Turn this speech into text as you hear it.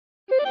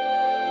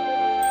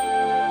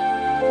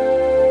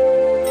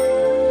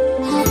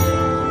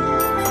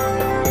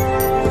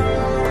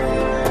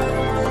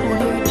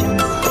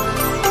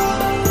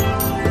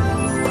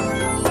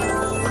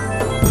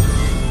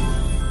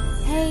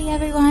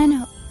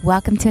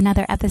Welcome to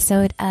another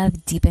episode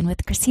of Deep In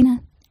with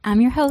Christina.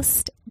 I'm your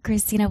host,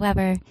 Christina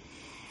Weber.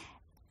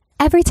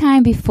 Every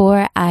time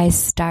before I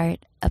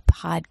start a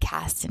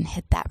podcast and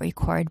hit that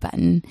record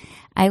button,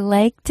 I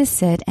like to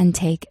sit and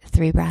take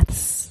 3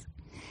 breaths.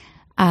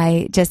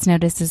 I just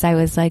noticed as I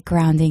was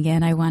grounding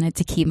in, I wanted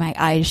to keep my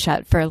eyes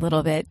shut for a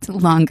little bit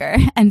longer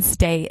and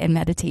stay in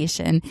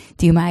meditation,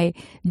 do my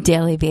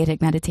daily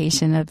Vedic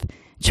meditation of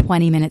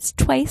 20 minutes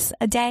twice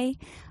a day.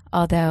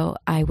 Although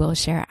I will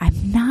share,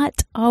 I'm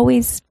not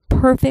always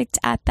perfect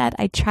at that.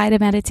 I try to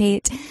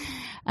meditate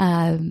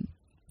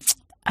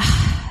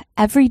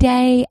every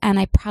day, and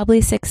I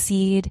probably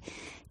succeed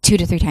 2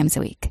 to 3 times a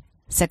week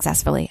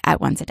successfully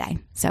at once a day.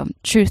 So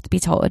truth be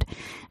told.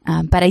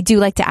 But I do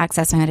like to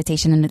access my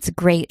meditation, and it's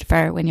great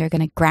for when you're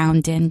going to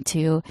ground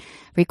into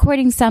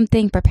recording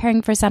something,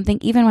 preparing for something.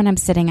 Even when I'm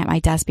sitting at my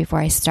desk before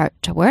I start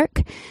to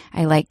work,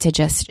 I like to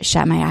just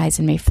shut my eyes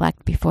and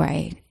reflect before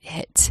I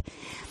hit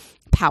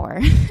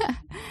power.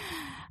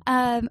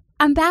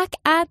 I'm back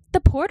at the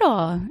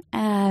portal.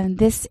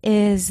 This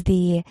is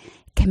the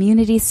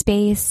community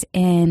space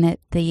in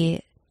the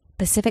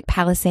Pacific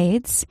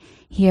Palisades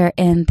here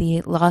in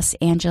the Los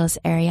Angeles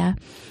area.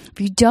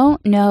 If you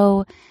don't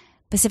know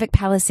Pacific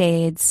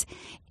Palisades,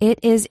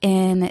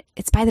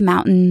 it's by the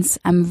mountains.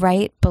 I'm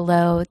right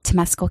below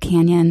Temescal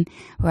Canyon,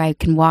 where I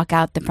can walk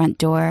out the front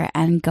door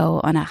and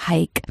go on a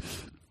hike.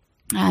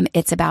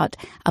 It's about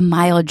a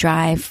mile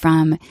drive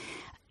from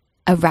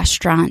a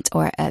restaurant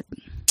or a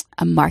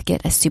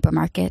market, a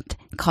supermarket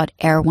called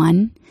Air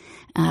One,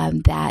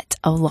 that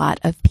a lot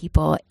of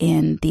people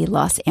in the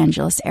Los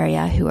Angeles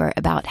area who are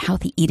about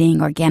healthy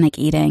eating, organic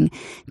eating,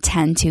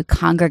 tend to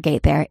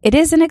congregate there. It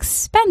is an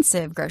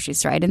expensive grocery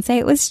store. I didn't say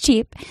it was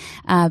cheap,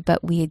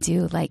 but we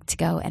do like to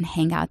go and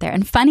hang out there.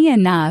 And funny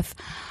enough,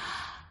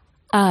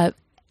 2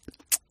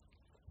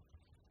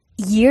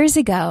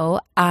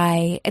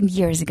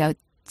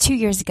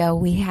 years ago,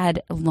 we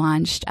had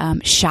launched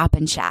Shop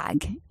and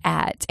Shag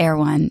at Air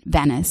One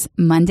Venice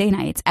Monday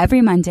nights,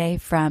 every Monday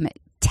from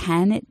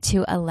 10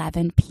 to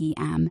 11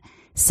 p.m.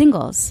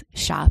 Singles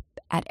shop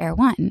at Air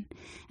One.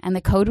 And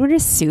the code word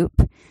is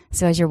soup.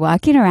 So as you're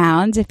walking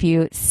around, if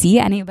you see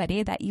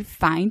anybody that you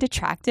find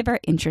attractive or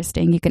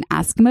interesting, you can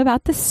ask them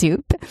about the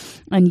soup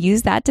and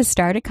use that to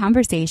start a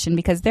conversation,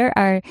 because there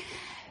are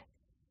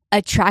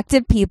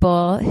attractive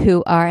people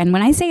who are, and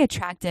when I say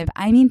attractive,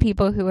 I mean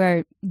people who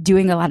are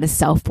doing a lot of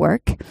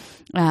self-work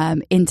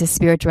into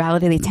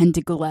spirituality. They tend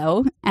to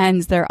glow,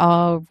 and they're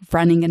all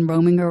running and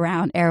roaming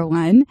around Air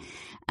One.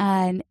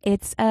 And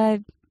it's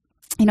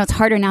it's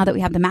harder now that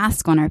we have the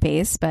mask on our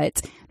face,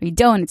 but we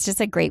don't. It's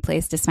just a great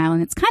place to smile,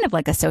 and it's kind of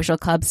like a social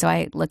club. So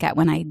I look at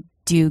when I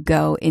do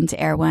go into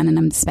Air One and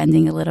I'm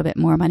spending a little bit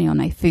more money on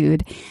my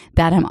food,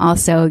 that I'm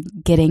also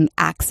getting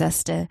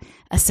access to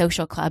a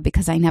social club,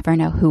 because I never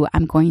know who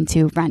I'm going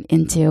to run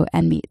into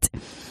and meet.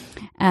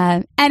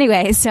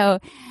 Anyway, so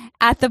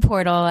at the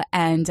portal,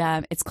 and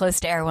it's close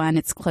to Air One,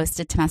 it's close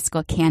to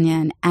Temescal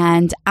Canyon,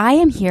 and I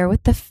am here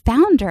with the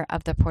founder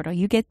of the portal.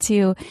 You get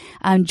to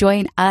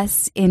join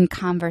us in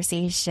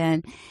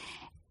conversation.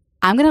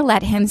 I'm going to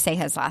let him say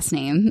his last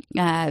name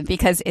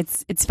because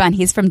it's fun.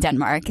 He's from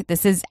Denmark.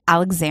 This is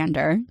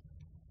Alexander.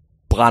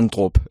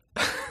 Brandrup.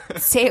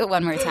 Say it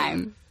one more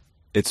time.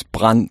 It's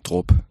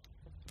Brandrup.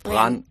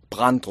 Brandrup.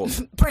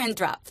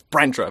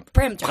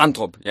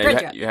 Brandrup.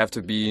 Yeah, you have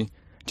to be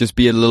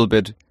a little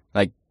bit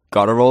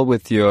guttural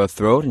with your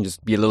throat, and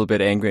just be a little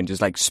bit angry and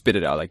just spit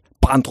it out like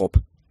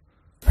Brandrup.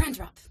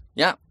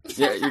 Yeah,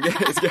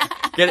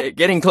 you're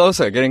getting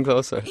closer.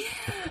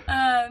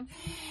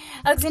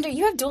 Alexander,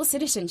 you have dual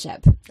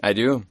citizenship. I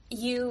do.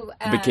 You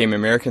became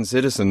American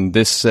citizen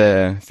this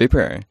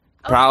February.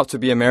 Proud to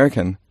be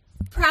American.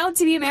 Proud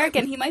to be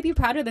American. He might be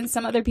prouder than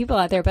some other people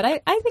out there, but I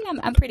think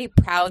I'm pretty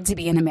proud to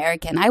be an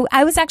American.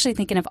 I was actually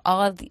thinking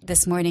of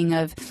this morning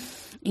of,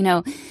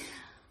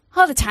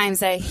 all the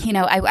times I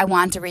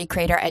want to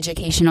recreate our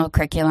educational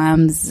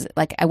curriculums.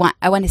 I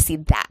want to see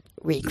that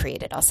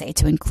recreated, I'll say,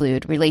 to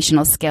include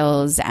relational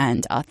skills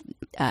and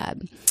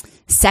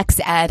sex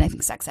ed. I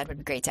think sex ed would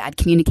be great to add.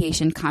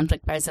 Communication,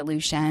 conflict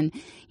resolution,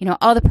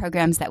 all the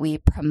programs that we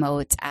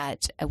promote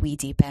at We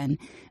Deepen.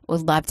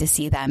 Would love to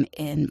see them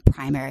in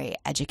primary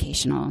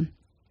educational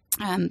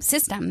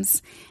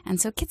systems.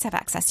 And so kids have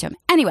access to them.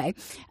 Anyway,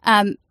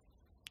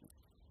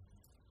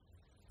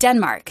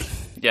 Denmark.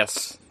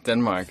 Yes,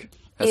 Denmark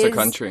as a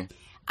country.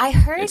 I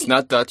heard... It's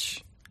not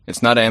Dutch.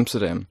 It's not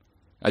Amsterdam.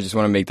 I just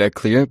want to make that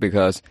clear,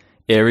 because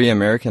every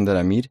American that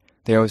I meet,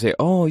 they always say,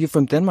 "Oh, you're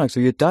from Denmark, so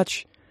you're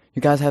Dutch.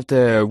 You guys have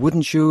the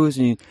wooden shoes,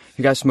 and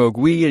you guys smoke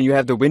weed, and you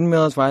have the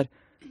windmills, right?"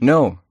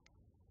 No,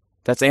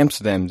 that's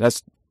Amsterdam.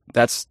 That's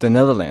the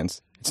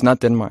Netherlands. It's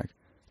not Denmark.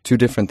 2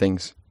 different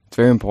things. It's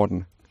very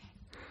important.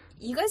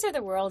 You guys are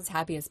the world's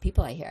happiest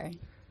people, I hear.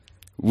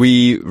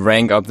 We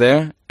rank up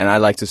there, and I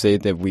like to say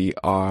that we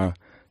are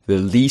the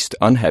least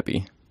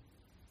unhappy.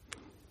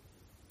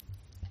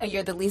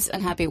 You're the least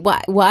unhappy.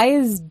 Why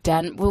is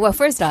Well,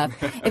 first off,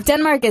 if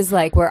Denmark is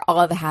where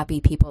all the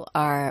happy people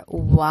are,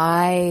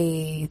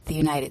 why the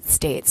United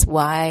States?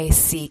 Why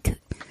seek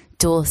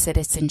dual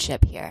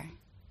citizenship here?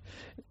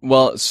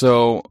 Well,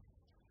 so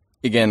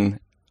again,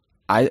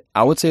 I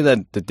would say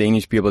that the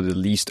Danish people are the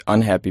least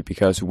unhappy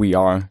because we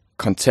are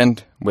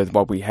content with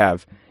what we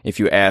have. If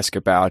you ask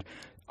about,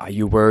 are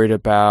you worried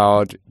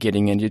about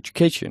getting an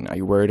education? Are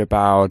you worried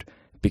about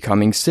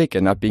becoming sick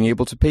and not being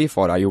able to pay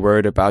for it? Are you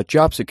worried about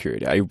job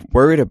security? Are you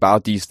worried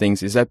about these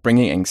things? Is that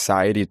bringing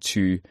anxiety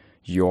to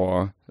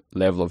your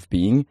level of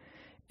being?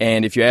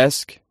 And if you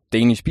ask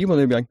Danish people,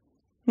 they'll be like,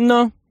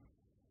 no,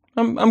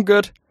 I'm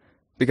good.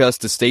 Because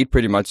the state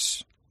pretty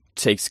much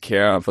takes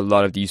care of a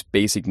lot of these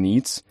basic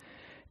needs.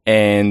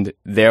 And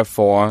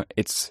therefore,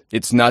 it's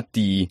not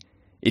it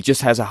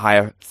just has a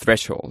higher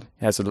threshold.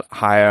 It has a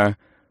higher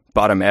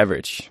bottom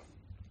average.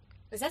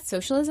 Is that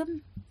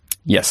socialism?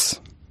 Yes.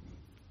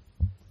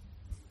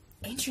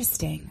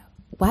 Interesting.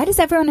 Why does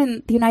everyone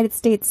in the United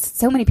States,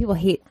 so many people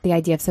hate the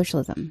idea of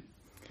socialism?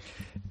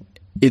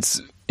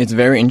 It's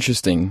very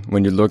interesting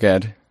when you look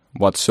at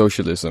what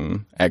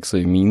socialism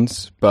actually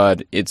means,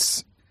 but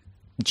it's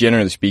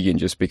generally speaking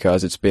just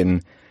because it's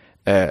been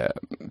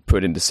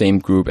put in the same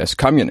group as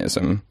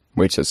communism,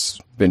 which has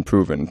been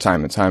proven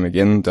time and time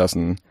again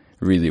doesn't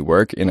really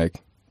work in a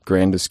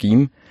grander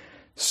scheme.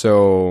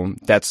 So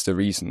that's the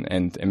reason.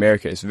 And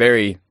America is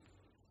very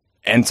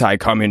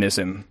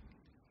anti-communism.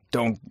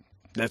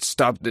 Let's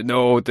stop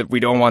that we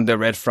don't want the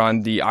red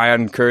front, the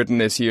Iron Curtain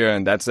is here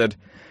and that's it.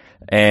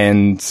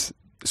 And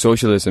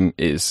socialism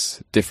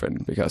is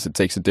different because it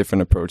takes a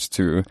different approach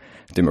to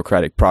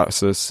democratic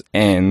process,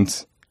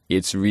 and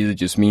it really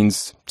just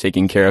means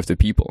taking care of the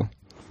people.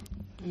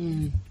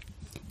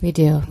 We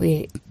do.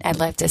 I'd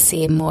like to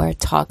see more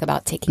talk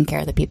about taking care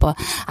of the people.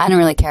 I don't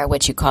really care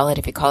what you call it.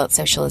 If you call it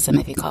socialism,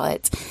 if you call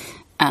it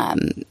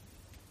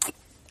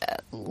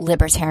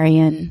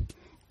libertarian,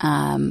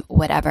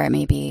 whatever it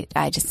may be,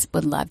 I just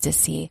would love to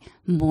see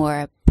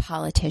more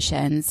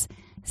politicians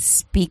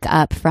speak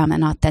up from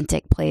an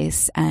authentic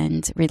place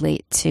and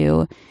relate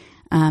to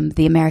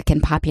the American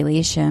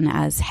population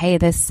as, hey,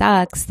 this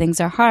sucks, things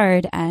are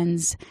hard,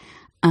 and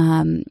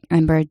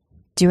we're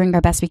doing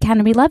our best we can,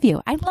 and we love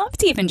you. I'd love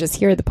to even just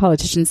hear the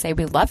politicians say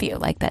we love you,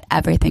 like that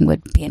everything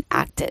would be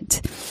enacted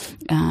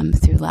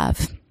through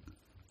love.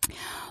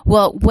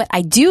 Well, what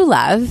I do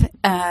love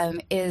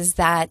is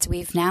that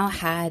we've now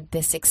had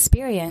this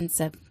experience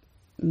of,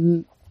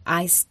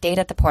 I stayed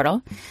at the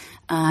portal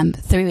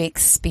 3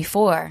 weeks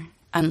before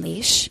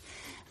Unleash.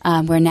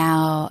 We're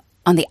now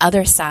on the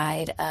other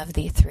side of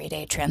the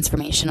 3-day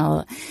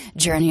transformational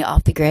journey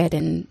off the grid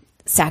in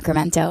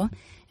Sacramento,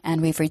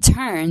 and we've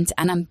returned,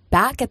 and I'm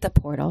back at the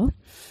portal,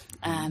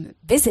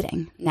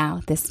 visiting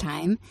now this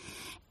time.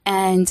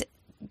 And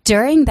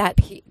during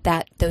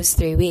those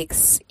 3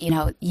 weeks,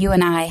 you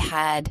and I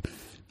had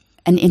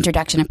an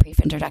introduction, a brief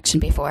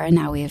introduction before, and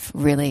now we've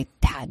really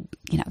had,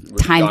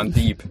 time. Gone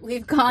deep.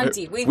 We've gone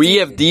deep. We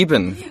have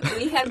deepened.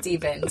 We have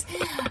deepened.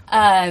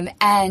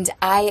 And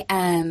I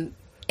am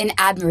in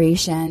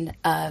admiration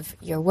of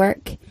your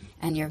work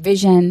and your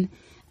vision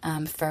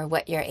for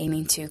what you're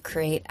aiming to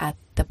create at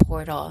the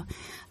portal.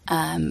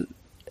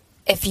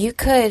 If you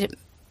could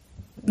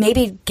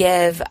maybe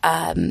give...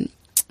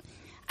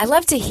 I'd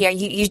love to hear,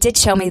 you did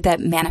show me the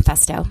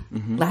manifesto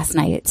last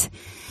night.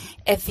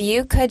 If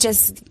you could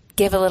just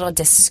give a little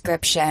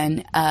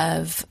description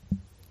of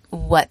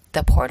what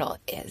the portal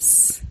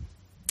is.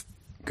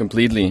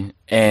 Completely.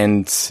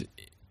 And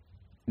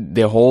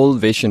the whole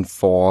vision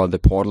for the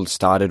portal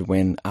started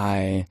when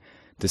I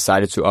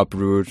decided to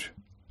uproot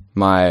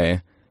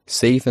my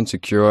safe and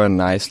secure and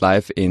nice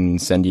life in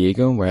San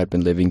Diego, where I'd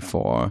been living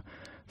for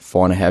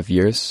 4.5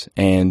 years.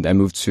 And I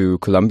moved to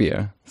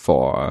Colombia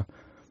for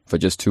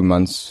just 2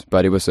 months,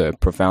 but it was a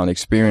profound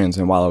experience.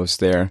 And while I was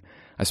there,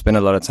 I spent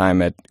a lot of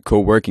time at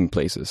co-working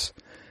places.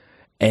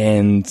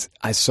 And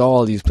I saw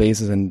all these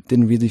places and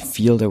didn't really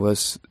feel there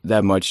was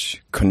that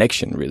much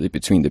connection really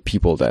between the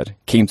people that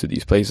came to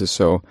these places.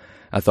 So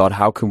I thought,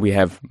 how can we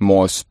have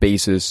more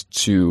spaces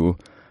to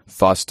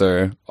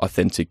foster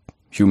authentic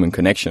human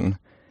connection?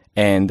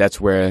 And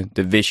that's where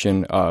the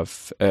vision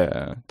of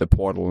the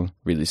portal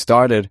really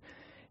started.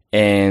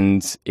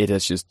 And it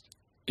has just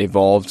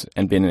evolved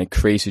and been a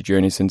crazy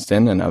journey since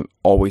then. And I've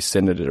always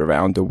centered it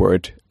around the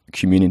word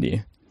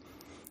community,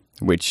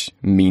 which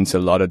means a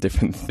lot of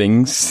different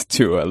things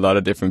to a lot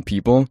of different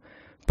people.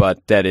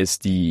 But that is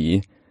at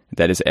the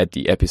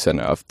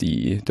epicenter of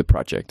the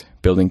project,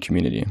 building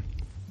community.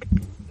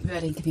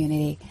 Building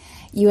community.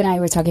 You and I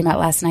were talking about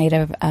last night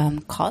of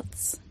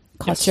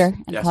culture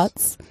and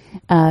cults.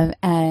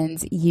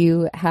 And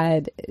you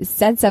had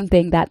said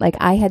something that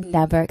I had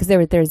never, because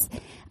there's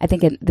I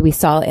think we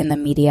saw in the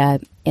media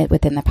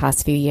within the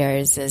past few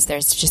years is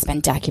there's just been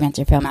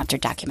documentary film after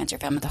documentary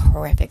film of the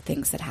horrific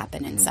things that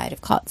happen inside of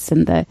cults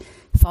and the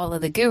fall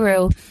of the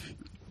guru.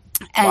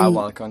 And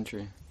Wild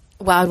Country.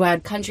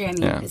 Wild Country. I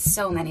mean, there's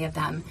so many of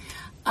them.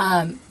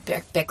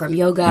 Bikram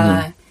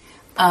yoga.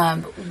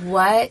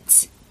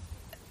 What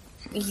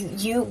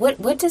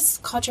does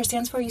culture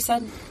stands for? You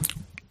said.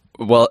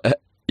 Well,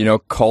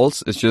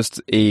 cults is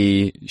just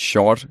a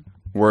short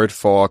word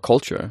for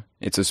culture.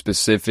 It's a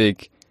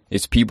specific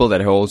It's people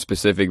that hold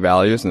specific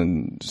values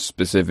and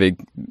specific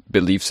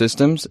belief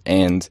systems,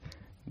 and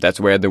that's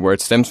where the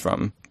word stems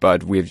from.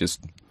 But we've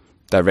just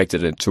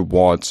directed it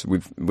towards,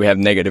 we have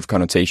negative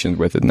connotations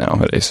with it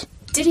nowadays.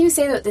 Didn't you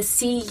say that the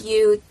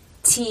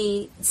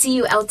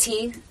CULT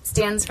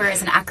stands for,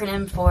 as an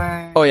acronym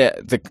for? Oh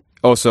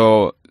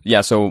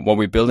yeah, so what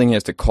we're building here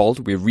is the cult.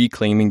 We're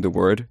reclaiming the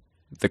word,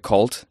 the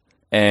cult,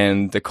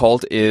 and the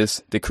cult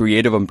is the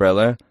creative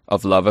umbrella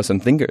of lovers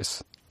and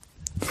thinkers.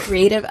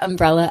 Creative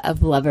umbrella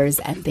of lovers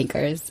and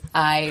thinkers.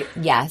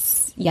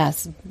 Yes,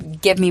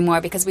 give me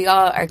more, because we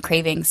all are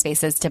craving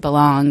spaces to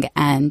belong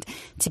and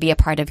to be a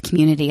part of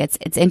community.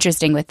 It's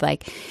interesting with,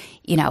 like,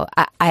 you know,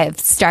 I've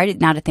started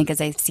now to think, as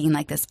I've seen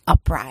like this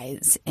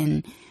uprise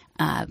in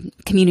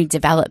community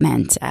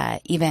development.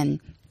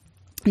 Even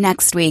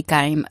next week,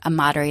 I'm a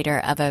moderator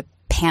of a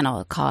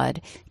panel called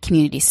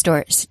Community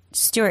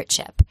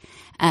Stewardship,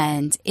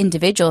 and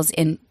individuals,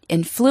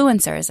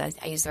 influencers.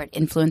 I use the word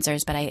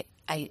influencers, but I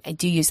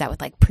do use that with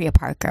like Priya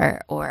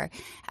Parker or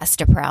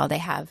Esther Perel. They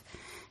have,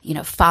 you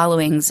know,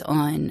 followings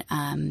on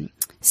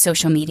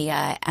social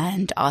media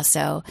and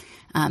also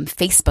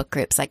Facebook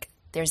groups. Like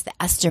there's the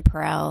Esther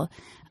Perel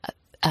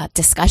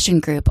discussion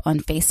group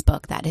on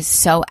Facebook that is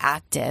so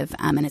active,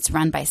 and it's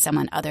run by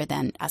someone other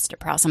than Esther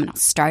Perel. Someone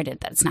else started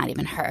that. It's not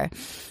even her.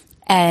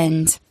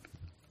 And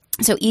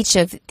so each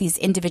of these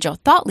individual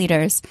thought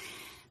leaders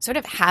sort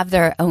of have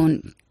their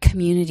own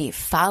community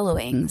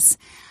followings.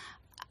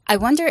 I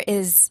wonder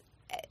is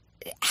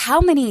how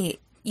many,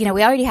 you know,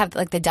 we already have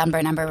like the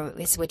Dunbar number,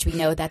 which we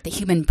know that the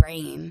human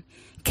brain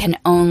can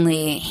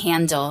only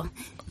handle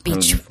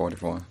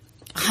 144.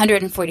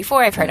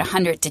 144. I've heard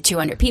 100 to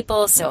 200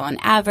 people. So on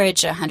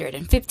average,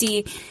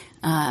 150.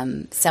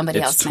 Somebody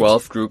else. It's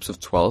 12 groups of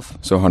 12,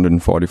 so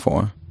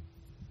 144.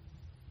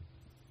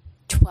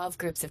 12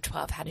 groups of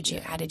 12.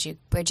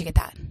 Where'd you get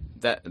that?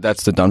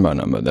 That's the Dunbar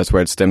number. That's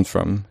where it stems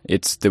from.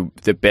 It's the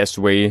best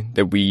way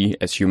that we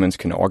as humans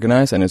can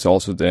organize, and it's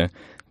also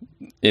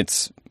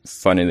it's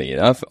funnily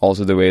enough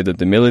also the way that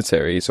the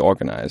military is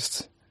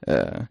organized.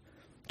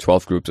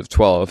 12 groups of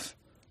 12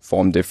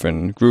 form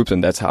different groups,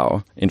 and that's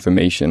how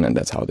information, and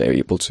that's how they're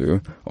able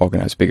to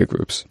organize bigger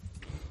groups.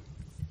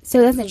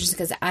 So that's interesting,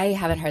 because I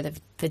haven't heard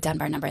of the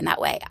Dunbar number in that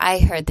way. I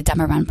heard the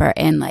Dunbar number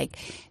in like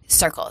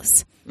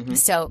circles. Mm-hmm.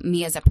 So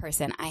me as a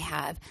person, I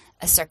have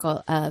a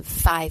circle of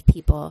 5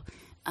 people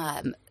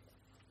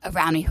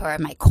around me who are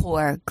my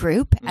core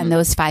group. Mm-hmm. And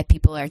those 5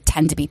 people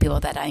tend to be people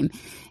that I'm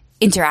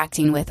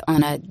interacting with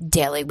on a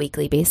daily,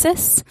 weekly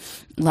basis,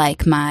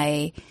 like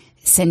my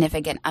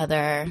significant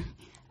other,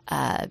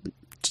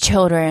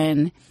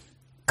 children,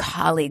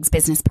 colleagues,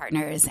 business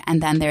partners.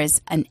 And then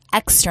there's an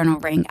external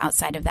ring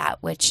outside of that,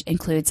 which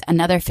includes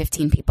another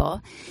 15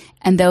 people.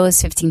 And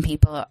those 15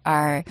 people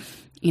are,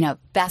 you know,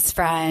 best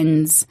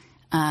friends,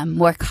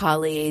 more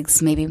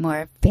colleagues, maybe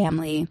more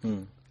family,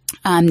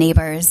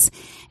 neighbors.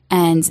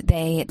 And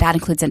that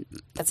includes,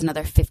 that's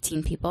another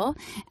 15 people.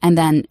 And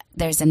then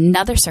there's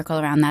another circle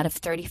around that of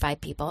 35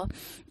 people.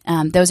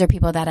 Those are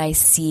people that I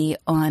see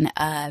on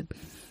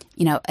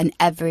within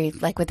every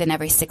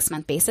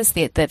 6-month basis.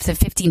 The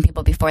 15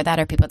 people before that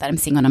are people that I'm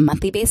seeing on a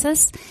monthly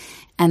basis.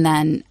 And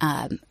then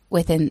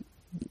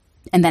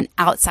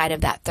outside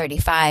of that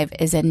 35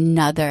 is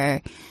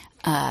another,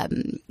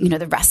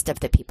 the rest of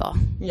the people.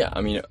 Yeah,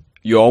 I mean,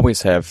 you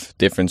always have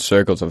different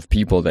circles of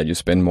people that you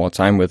spend more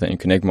time with and you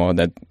connect more.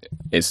 That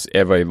is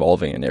ever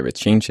evolving and ever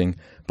changing.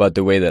 But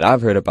the way that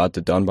I've heard about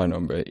the Dunbar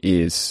number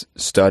is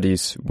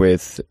studies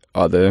with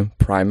other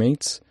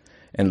primates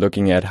and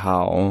looking at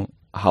how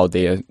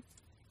they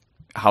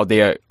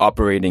are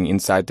operating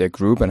inside their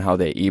group and how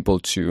they're able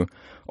to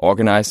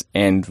organize.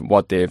 And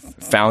what they've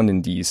found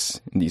in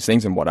these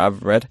things, and what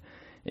I've read,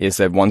 is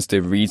that once they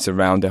reach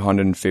around the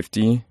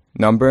 150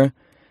 number,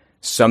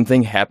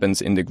 something happens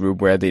in the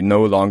group where they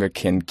no longer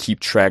can keep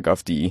track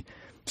of the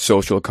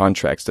social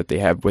contracts that they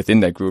have within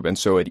that group, and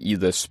so it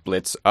either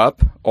splits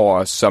up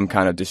or some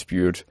kind of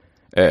dispute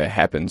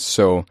happens.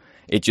 So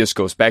it just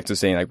goes back to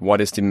saying, like, what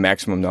is the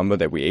maximum number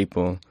that we're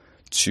able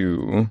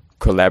to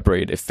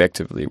collaborate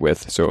effectively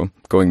with? So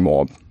going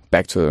more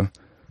back to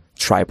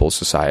tribal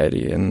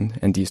society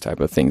and these type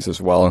of things as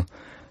well,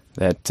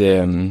 that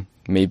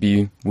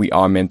maybe we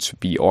are meant to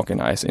be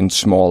organized in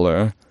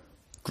smaller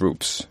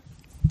groups.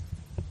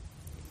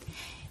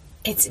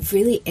 It's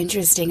really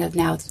interesting of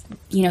now,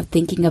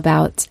 thinking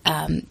about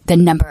the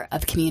number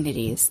of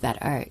communities that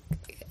are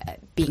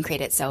being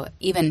created. So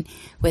even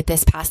with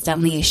this past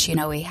Unleash,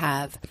 we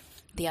have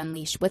the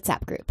Unleash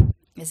WhatsApp group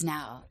is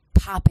now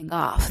popping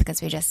off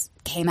because we just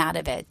came out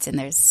of it. And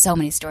there's so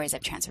many stories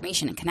of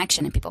transformation and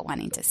connection and people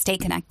wanting to stay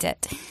connected.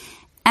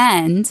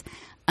 And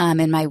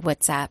in my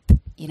WhatsApp,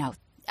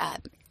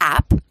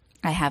 app,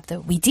 I have the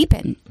We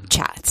Deepen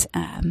chat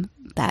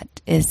that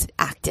is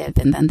active.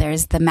 And then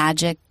there's the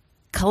Magic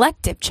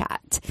Collective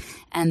chat,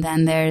 and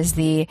then there's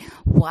the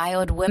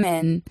Wild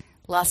Women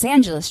Los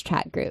Angeles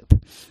chat group,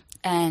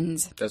 And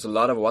there's a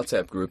lot of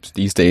WhatsApp groups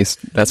these days,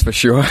 that's for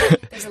sure.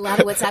 There's a lot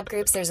of WhatsApp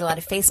groups, there's a lot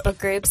of Facebook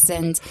groups,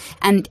 and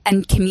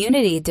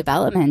community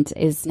development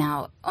is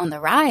now on the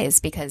rise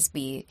because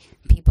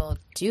people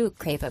do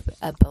crave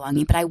a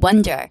belonging. But I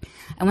wonder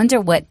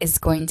what is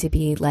going to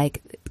be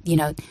like,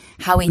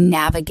 how we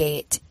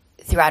navigate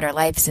throughout our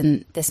lives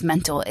in this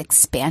mental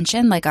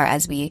expansion, like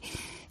as we,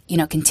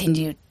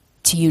 continue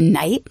to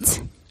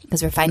unite,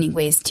 because we're finding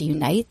ways to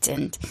unite.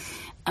 And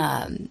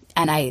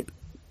I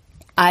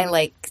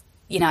like,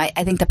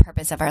 I think the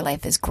purpose of our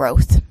life is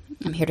growth.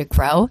 I'm here to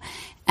grow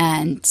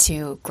and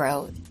to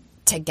grow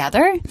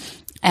together.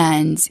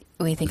 And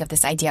we think of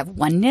this idea of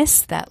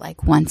oneness, that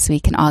like once we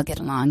can all get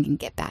along and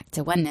get back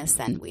to oneness,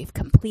 then we've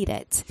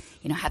completed,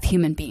 have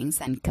human beings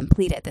then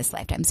completed this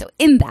lifetime. So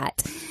in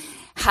that,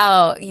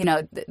 how,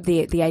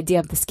 the idea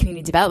of this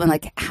community development,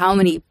 like how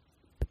many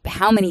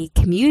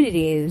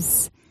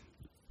communities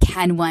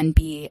can one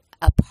be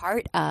a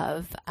part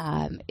of,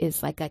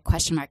 is like a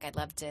question mark. I'd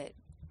love to,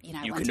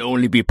 you can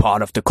only be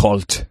part of the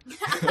cult.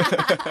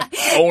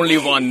 Only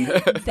one.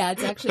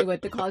 That's actually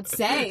what the cults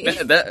say.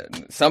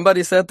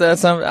 Somebody said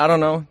that. I don't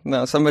know.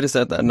 No, somebody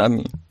said that, not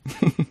me.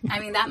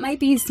 I mean, that might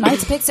be smart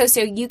to pick.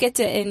 So you get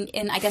to,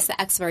 in I guess the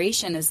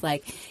exploration is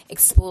like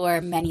explore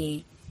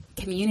many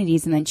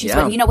communities and then choose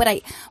one. What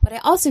I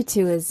also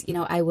too is,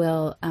 I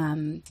will,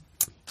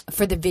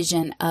 for the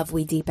vision of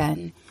We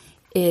Deepen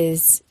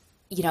is,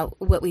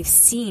 what we've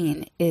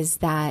seen is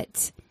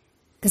that,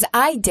 because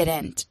I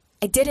didn't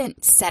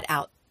set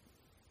out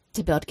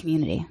to build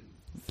community.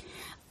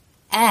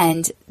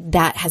 And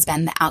that has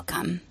been the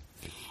outcome.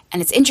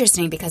 And it's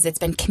interesting because it's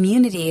been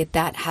community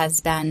that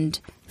has been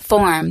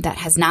formed, that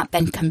has not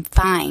been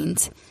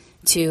confined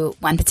to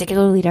one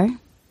particular leader,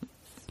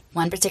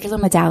 one particular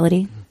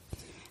modality,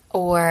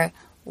 or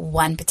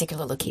one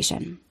particular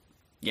location.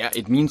 Yeah,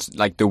 it means,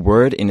 like, the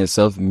word in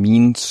itself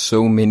means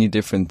so many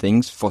different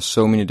things for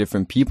so many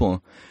different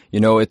people.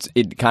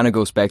 It kind of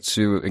goes back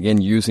to,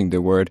 again, using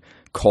the word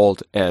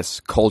cult as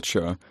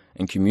culture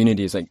and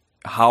community. It's like,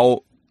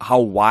 how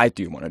wide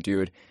do you want to do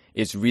it?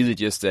 It's really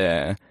just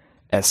a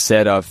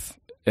set of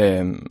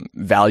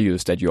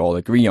values that you all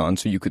agree on.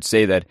 So you could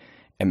say that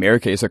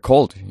America is a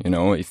cult.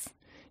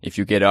 If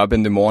you get up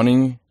in the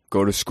morning,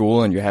 go to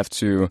school, and you have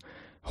to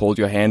hold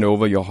your hand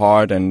over your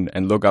heart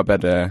and look up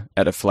at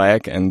a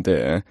flag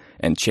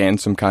and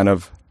chant some kind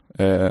of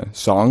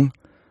song,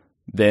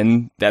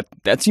 then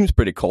that seems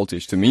pretty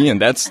cultish to me, and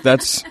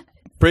that's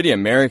pretty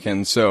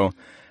American. So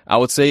I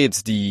would say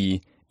it's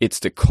the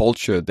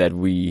culture that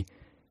we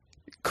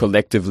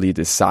collectively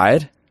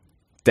decide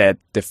that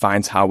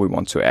defines how we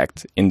want to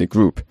act in the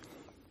group.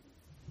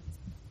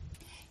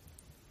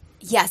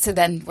 Yeah. So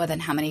then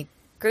how many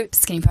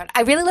groups can you put?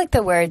 I really like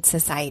the word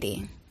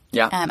society.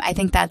 Yeah. I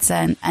think that's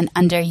an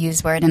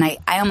underused word. And I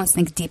almost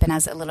think Deepen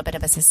as a little bit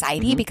of a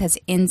society because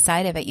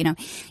inside of it,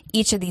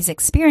 each of these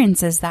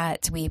experiences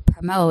that we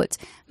promote,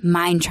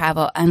 Mind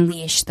Travel,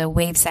 Unleash, the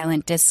Wave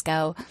Silent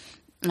Disco,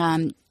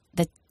 the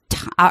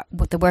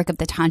work of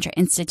the Tantra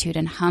Institute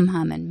and Hum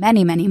Hum and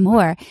many, many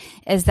more,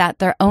 is that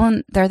they're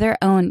their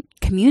own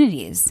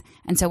communities.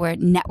 And so we're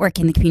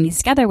networking the communities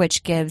together,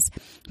 which gives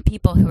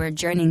people who are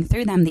journeying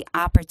through them the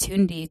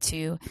opportunity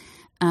to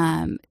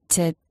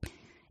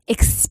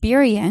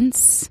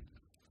experience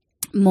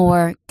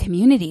more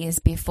communities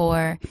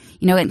before,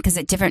 because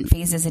at different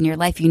phases in your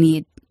life, you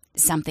need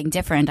something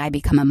different. I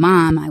become a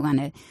mom. I want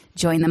to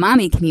join the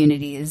mommy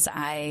communities.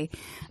 I,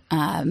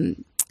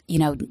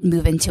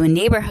 move into a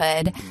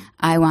neighborhood.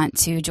 I want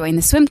to join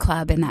the swim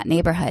club in that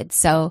neighborhood.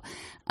 So,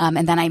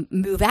 and then I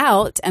move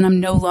out and I'm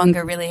no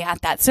longer really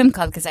at that swim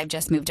club because I've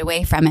just moved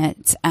away from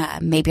it.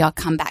 Maybe I'll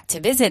come back to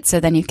visit.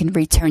 So then you can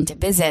return to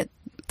visit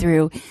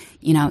through,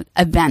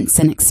 events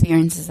and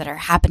experiences that are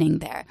happening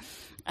there.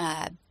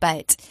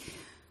 But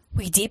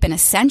We Deepen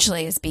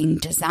essentially is being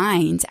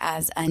designed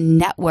as a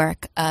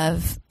network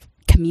of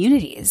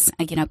communities,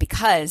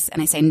 because,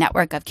 and I say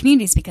network of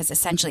communities because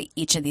essentially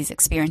each of these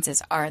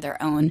experiences are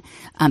their own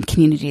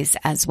communities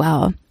as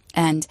well.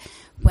 And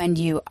when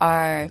you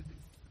are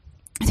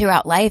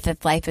throughout life,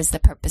 if life is the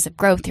purpose of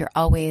growth, you're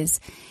always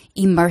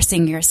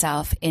immersing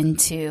yourself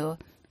into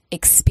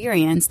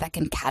experience that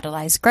can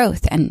catalyze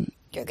growth. And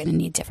you're going to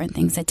need different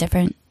things at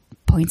different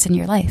points in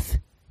your life.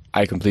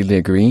 I completely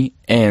agree.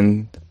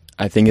 And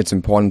I think it's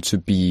important to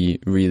be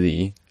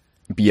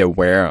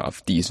aware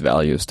of these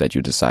values that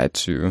you decide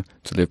to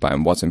live by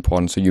and what's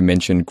important. So you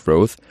mentioned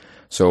growth.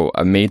 So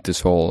I made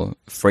this whole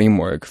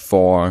framework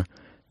for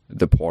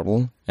the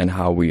portal and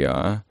how we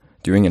are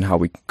doing and how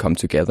we come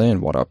together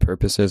and what our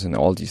purpose is and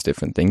all these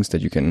different things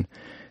that you can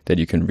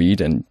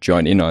read and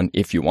join in on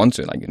if you want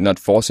to, like not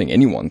forcing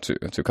anyone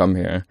to come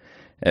here.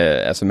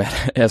 As a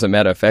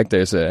matter of fact,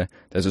 there's a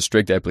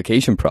strict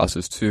application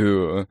process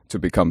to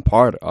become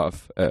part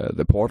of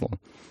the portal.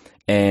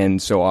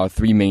 And so our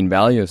three main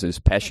values is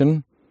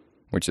passion,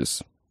 which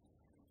is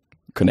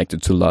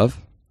connected to love,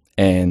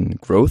 and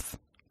growth,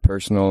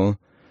 personal,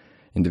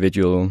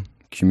 individual,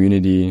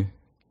 community,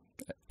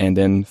 and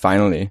then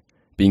finally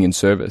being in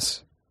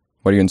service.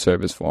 What are you in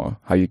service for?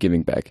 How are you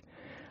giving back?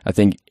 I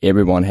think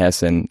everyone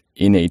has an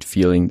innate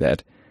feeling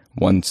that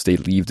once they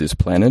leave this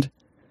planet,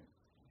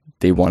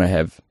 they want to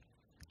have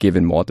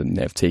given more than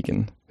they have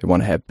taken. They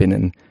want to have been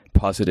a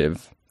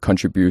positive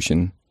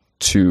contribution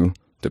to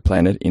the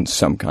planet in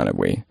some kind of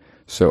way.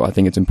 So I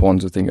think it's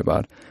important to think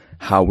about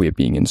how we're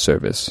being in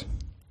service.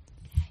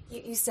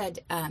 You said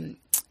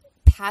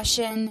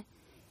passion,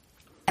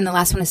 and the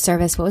last one is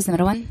service. What was the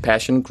middle one?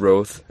 Passion,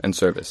 growth, and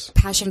service.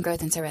 Passion,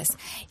 growth, and service.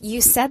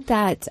 You said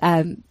that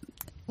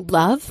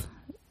love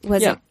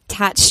was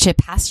attached to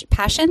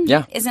passion.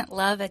 Yeah. Isn't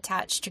love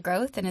attached to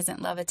growth, and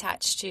isn't love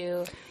attached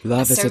to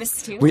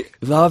service too?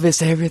 Love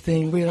is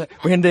everything.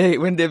 When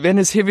the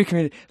Venice hippie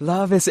community,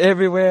 love is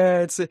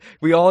everywhere.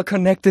 We all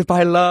connected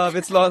by love.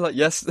 It's love.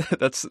 Yes,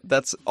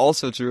 that's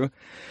also true.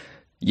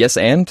 Yes,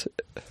 and?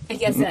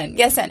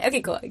 Yes, and.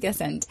 Okay, cool.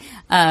 Yes, and.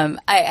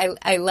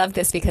 I love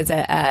this because,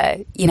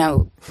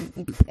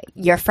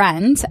 your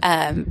friend,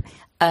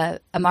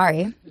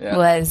 Amari,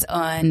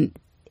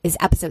 is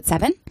episode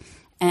 7.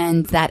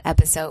 And that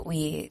episode,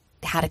 we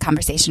had a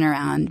conversation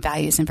around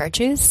values and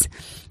virtues.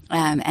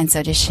 And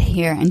so to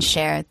hear and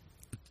share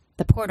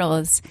the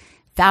portal's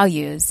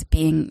values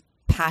being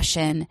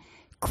passion,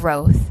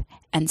 growth,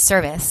 and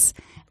service,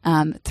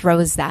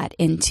 throws that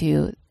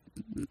into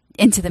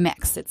the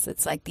mix.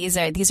 It's like these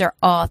are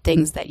all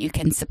things that you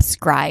can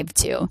subscribe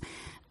to.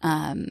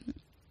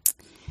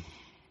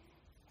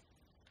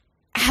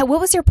 What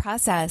was your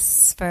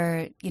process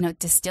for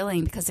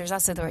distilling? Because there's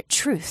also the word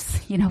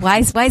truth. Why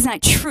is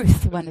not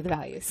truth one of the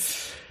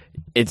values?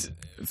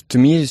 To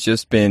me, it's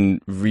just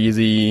been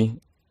really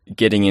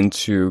getting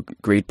into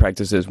great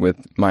practices with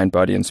mind,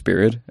 body, and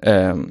spirit.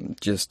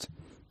 Just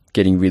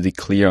getting really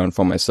clear on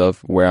for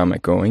myself where am I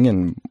going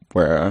and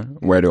where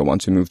do I want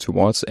to move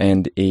towards.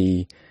 And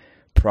a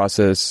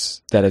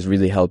process that has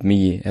really helped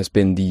me has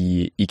been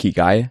the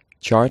Ikigai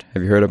chart.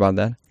 Have you heard about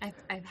that? I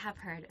have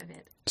heard of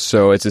it.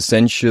 So it's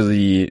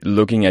essentially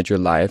looking at your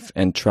life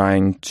and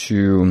trying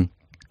to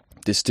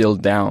distill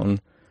down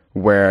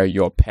where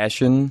your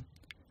passion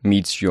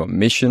meets your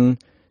mission,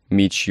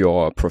 meets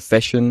your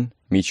profession,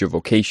 meets your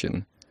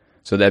vocation.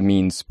 So that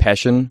means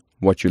passion,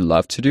 what you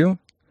love to do,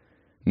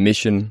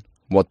 mission,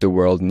 what the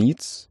world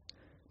needs,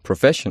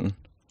 profession,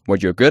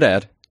 what you're good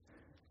at,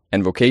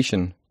 and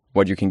vocation,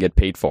 what you can get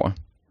paid for.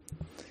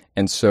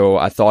 And so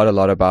I thought a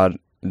lot about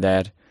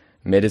that,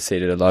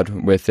 meditated a lot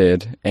with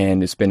it,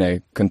 and it's been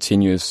a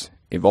continuous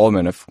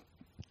evolvement of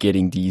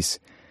getting these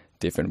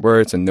different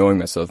words and knowing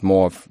myself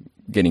more, of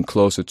getting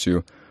closer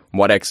to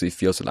what actually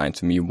feels aligned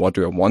to me. What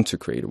do I want to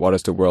create? What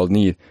does the world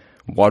need?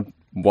 What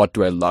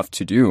do I love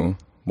to do?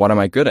 What am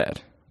I good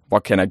at?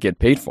 What can I get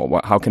paid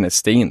for? How can I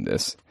stay in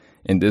this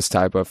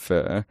type of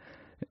work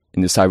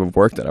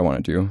that I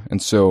want to do?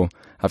 And so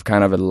I've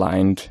kind of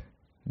aligned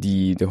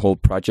the whole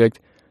project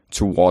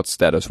towards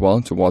that as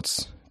well,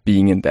 towards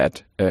being in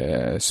that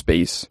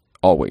space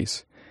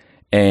always.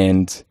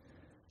 And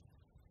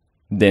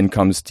then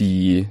comes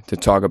the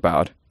talk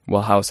about,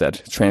 well, how's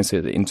that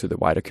translated into the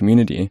wider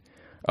community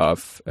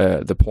of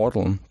the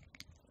portal?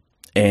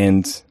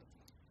 And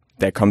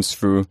that comes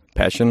through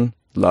passion,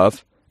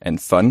 love,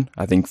 and fun.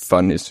 I think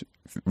fun is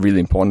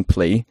really important.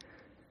 Play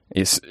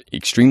is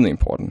extremely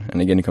important.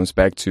 And again, it comes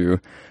back to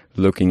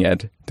looking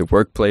at the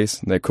workplace,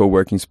 the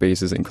co-working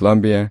spaces in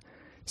Colombia,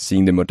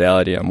 seeing the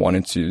modality. I'm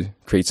wanting to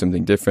create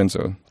something different,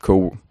 so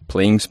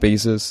co-playing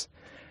spaces.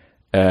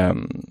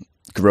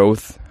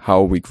 Growth, how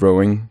are we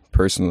growing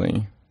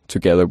personally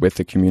together with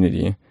the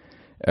community?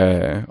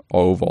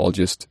 Overall,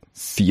 just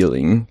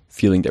feeling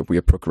that we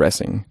are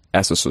progressing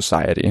as a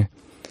society.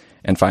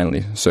 And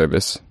finally,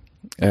 service.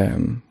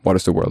 What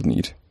does the world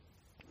need?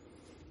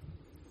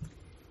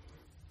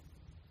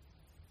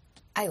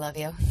 I love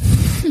you.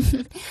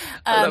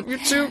 I love you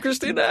too,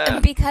 Christina.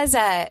 Because,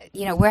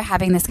 we're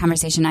having this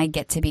conversation. I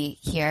get to be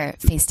here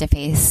face to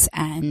face,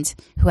 and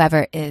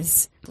whoever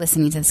is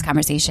listening to this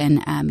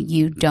conversation,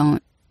 you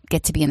don't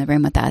get to be in the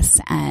room with us.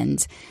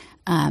 And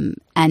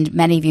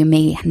many of you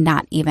may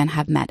not even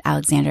have met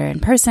Alexander in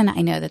person.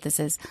 I know that this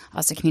is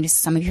also community,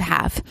 so some of you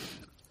have.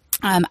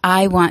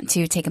 I want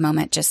to take a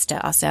moment just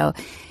to also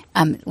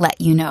let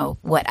you know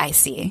what I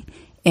see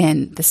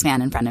in this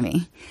man in front of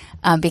me.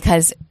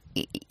 Because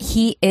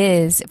he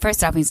is,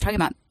 first off, when he's talking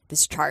about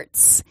these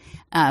charts,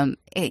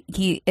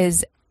 he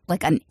is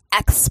like an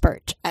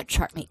expert at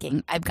chart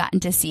making. I've gotten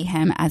to see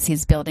him as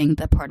he's building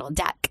the portal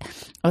deck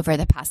over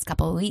the past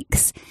couple of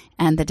weeks,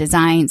 and the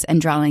designs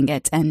and drawing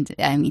it. And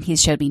I mean,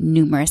 he's showed me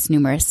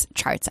numerous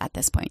charts at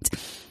this point.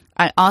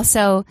 I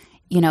also,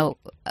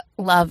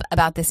 love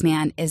about this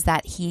man is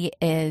that he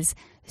is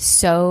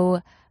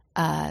so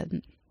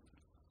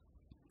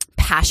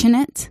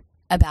passionate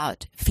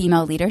about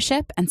female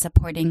leadership and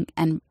supporting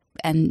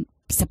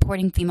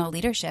female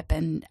leadership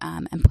and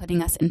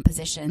putting us in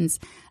positions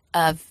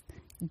of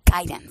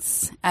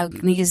guidance. I'm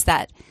going to use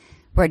that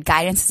word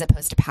guidance as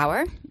opposed to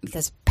power,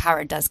 because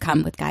power does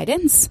come with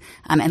guidance,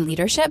 and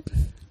leadership,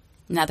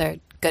 another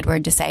good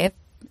word to say.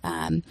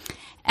 And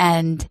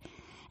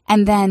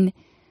then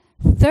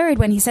third,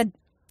 when he said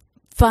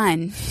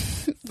fun.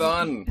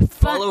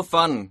 Follow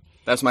fun.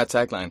 That's my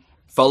tagline.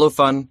 Follow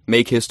fun,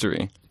 make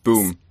history.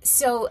 Boom.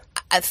 So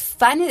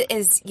fun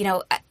is,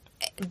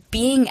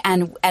 being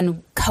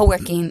and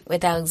co-working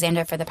with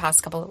Alexander for the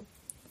past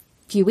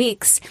few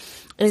weeks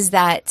is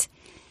that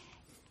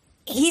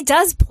he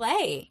does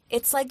play.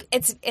 It's like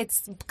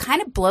it's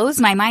kind of blows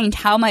my mind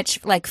how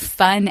much like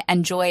fun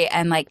and joy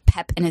and like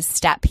pep in his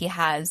step he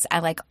has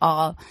at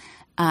all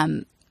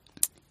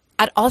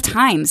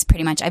times.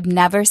 Pretty much, I've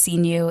never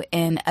seen you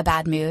in a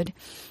bad mood.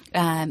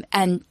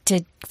 And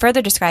to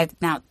further describe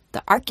now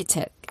the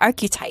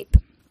archetype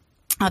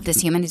of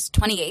this human, is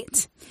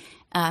 28,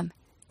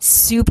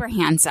 super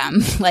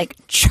handsome, like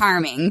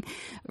charming,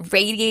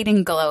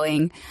 radiating,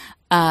 glowing.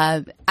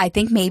 I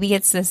think maybe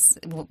it's this.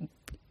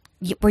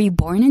 Were you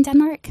born in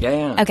Denmark?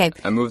 Yeah. Okay.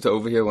 I moved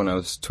over here when I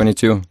was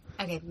 22.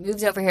 Okay,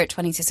 moved over here at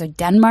 22. So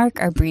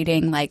Denmark are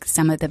breeding like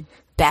some of the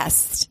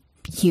best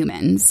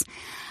humans.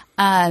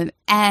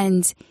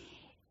 And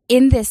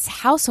in this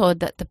household,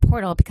 the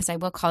portal, because I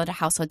will call it a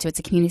household, so it's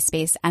a community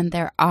space, and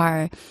there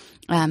are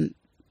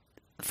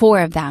 4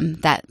 of them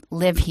that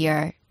live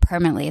here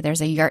permanently.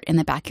 There's a yurt in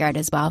the backyard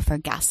as well for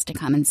guests to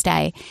come and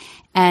stay.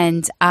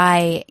 And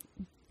I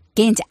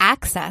gained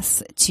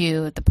access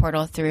to the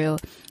portal through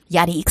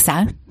Yadi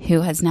Iksa,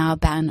 who has now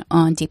been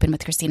on Deep In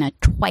with Christina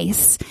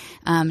twice.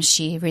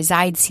 She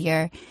resides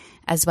here,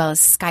 as well as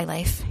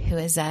Skylife, who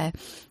is a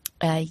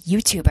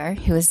YouTuber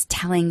who is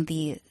telling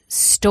the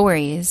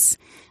stories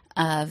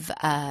of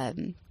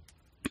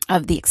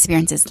the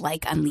experiences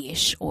like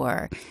Unleash,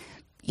 or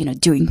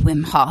doing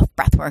Wim Hof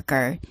breathwork,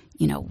 or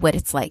what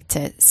it's like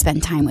to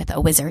spend time with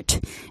a wizard.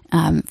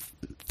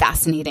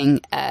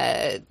 Fascinating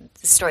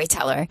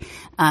storyteller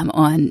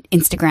on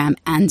Instagram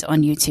and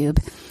on YouTube,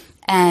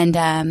 and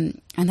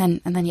then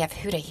you have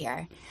Huda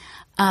here.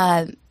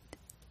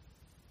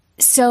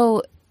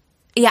 So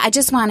yeah, I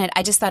just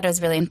thought it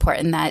was really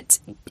important that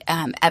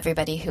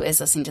everybody who is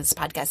listening to this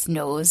podcast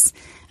knows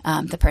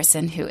the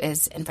person who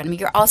is in front of me.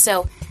 You're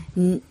also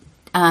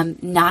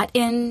not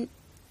in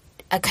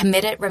a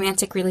committed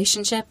romantic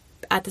relationship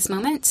at this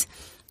moment.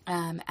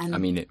 And I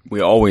mean,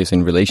 we're always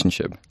in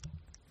relationship,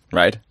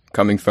 right?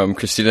 Coming from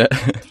Christina.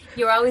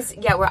 We're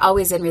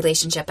always in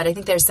relationship, but I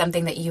think there's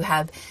something that you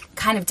have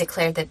kind of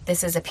declared that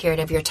this is a period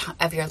of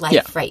your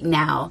life right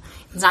now.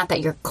 It's not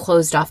that you're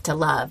closed off to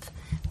love,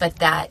 but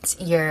that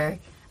you're,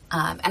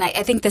 and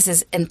I think this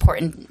is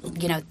important,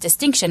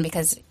 distinction,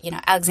 because,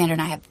 Alexander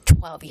and I have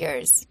 12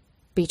 years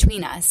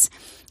between us.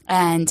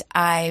 And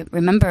I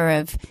remember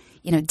of,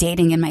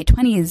 dating in my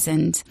 20s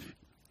and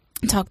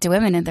talk to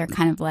women, and they're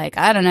kind of like,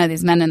 I don't know,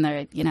 these men in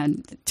their,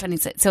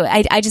 20s. So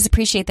I just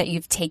appreciate that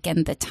you've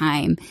taken the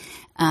time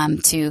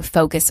to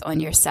focus on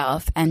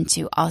yourself, and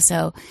to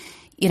also,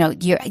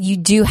 you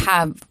do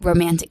have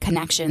romantic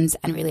connections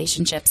and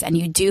relationships, and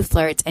you do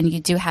flirt, and you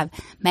do have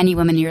many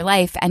women in your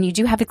life, and you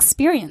do have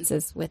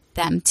experiences with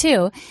them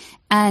too.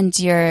 And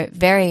you're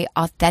very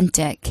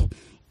authentic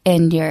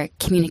in your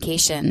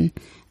communication,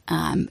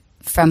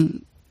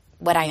 from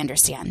what I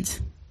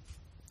understand.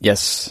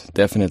 Yes,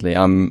 definitely.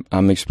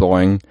 I'm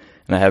exploring,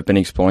 and I have been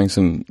exploring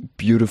some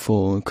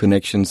beautiful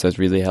connections that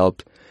really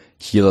helped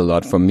heal a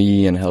lot for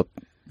me, and help,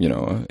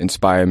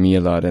 inspire me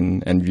a lot,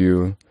 and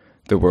view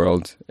the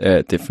world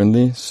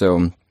differently.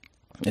 So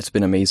it's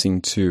been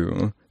amazing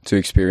to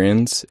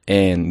experience,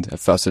 and I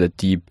fostered a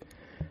deep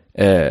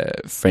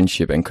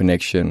friendship and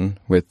connection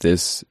with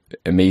this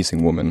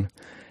amazing woman.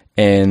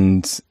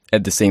 And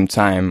at the same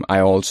time, I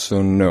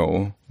also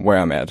know where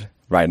I'm at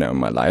right now in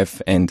my life,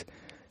 and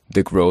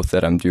the growth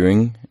that I'm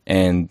doing,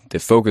 and the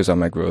focus on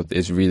my growth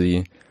is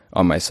really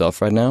on myself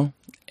right now.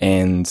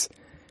 And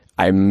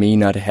I may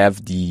not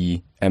have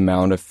the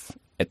amount of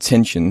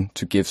attention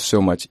to give so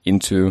much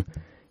into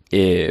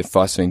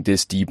fostering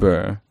this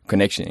deeper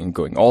connection and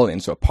going all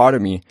in. So a part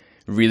of me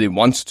really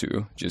wants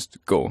to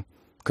just go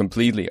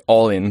completely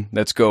all in,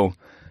 let's go.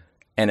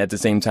 And at the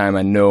same time,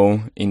 I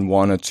know in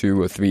 1 or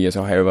 2 or 3 years,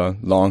 or however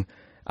long,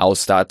 I'll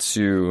start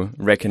to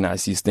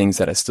recognize these things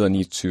that I still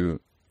need to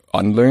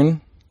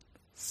unlearn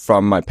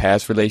from my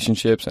past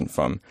relationships, and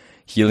from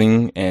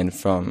healing, and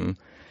from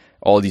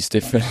all these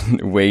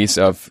different ways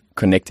of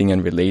connecting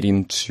and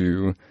relating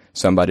to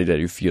somebody that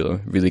you feel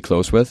really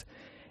close with.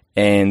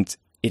 And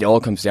it all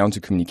comes down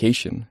to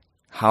communication.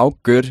 How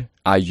good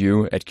are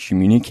you at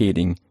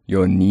communicating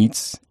your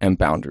needs and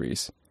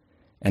boundaries?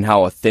 And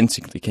how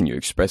authentically can you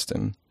express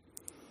them?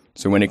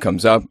 So when it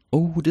comes up,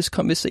 this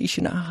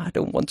conversation, I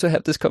don't want to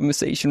have this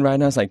conversation right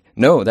now. It's like,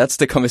 no, that's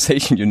the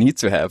conversation you need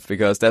to have,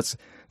 because that's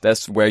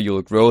where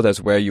you'll grow. That's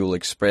where you'll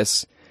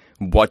express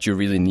what you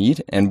really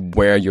need, and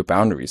where your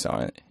boundaries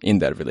are in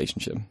that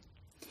relationship.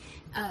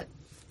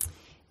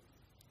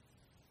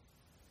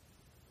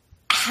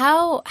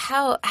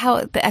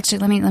 Actually,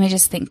 let me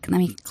just think. Let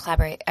me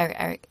collaborate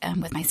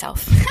with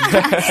myself.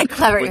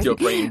 Collaborate with your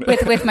brain.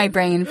 with my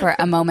brain for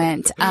a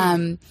moment.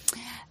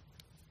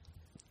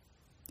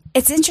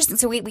 It's interesting.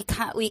 So we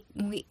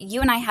you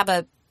and I have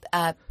a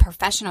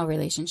professional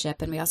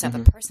relationship, and we also have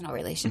a personal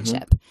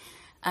relationship.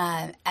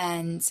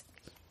 And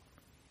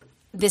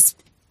this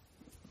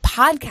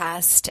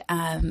podcast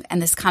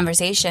and this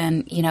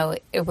conversation, you know,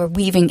 we're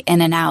weaving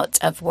in and out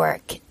of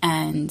work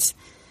and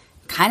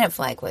kind of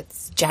like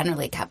what's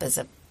generally kept as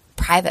a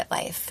private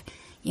life.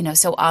 You know,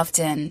 so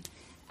often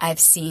I've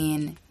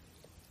seen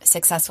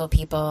successful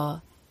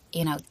people,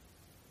 you know,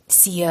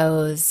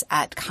 CEOs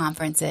at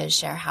conferences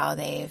share how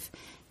they've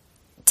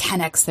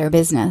 10x their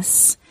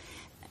business,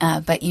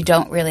 but you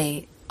don't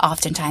really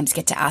oftentimes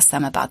get to ask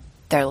them about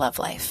their love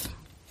life.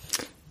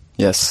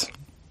 Yes.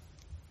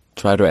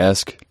 Try to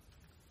ask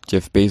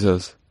Jeff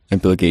Bezos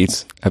and Bill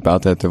Gates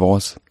about their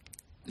divorce.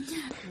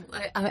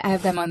 I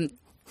have them on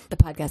the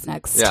podcast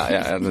next.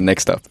 Yeah, the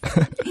next up.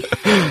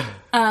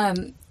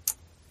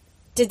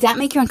 Did that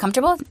make you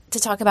uncomfortable to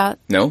talk about?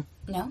 No.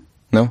 No?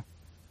 No.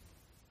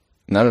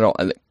 Not at all.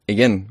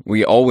 Again,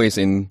 we always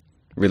in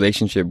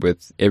relationship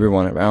with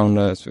everyone around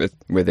us,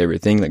 with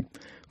everything. Like,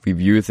 we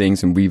view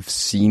things and we've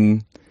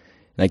seen,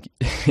 like,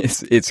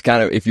 it's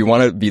kind of, if you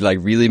want to be like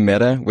really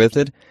meta with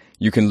it,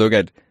 you can look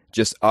at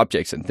just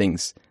objects and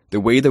things. The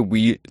way that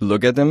we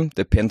look at them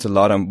depends a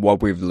lot on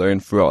what we've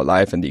learned through our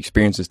life and the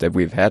experiences that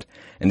we've had.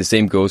 And the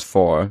same goes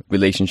for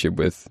relationship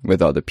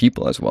with other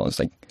people as well. It's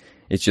like,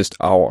 it's just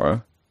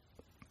our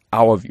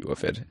view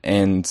of it.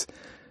 And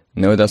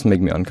no, it doesn't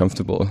make me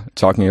uncomfortable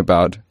talking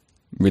about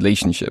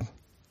relationship.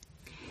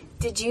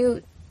 Did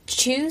you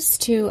choose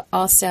to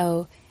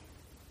also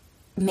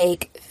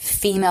make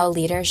female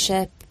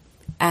leadership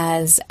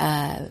as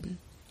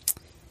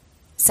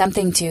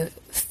something to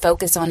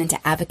focus on and to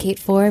advocate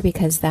for,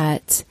 because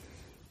that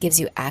gives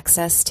you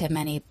access to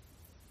many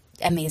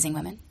amazing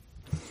women?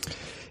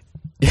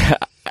 Yeah,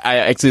 I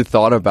actually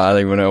thought about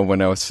it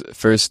when I was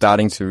first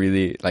starting to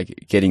really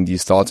like getting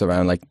these thoughts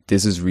around, like,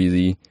 this is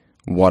really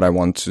what I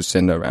want to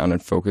center around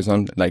and focus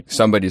on. Like,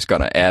 somebody's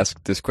gonna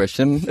ask this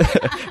question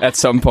at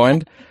some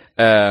point.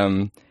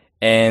 And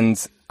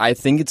I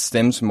think it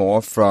stems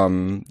more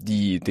from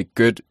the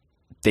good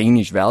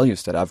Danish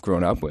values that I've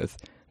grown up with,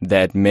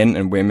 that men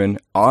and women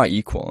are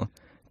equal,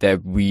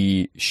 that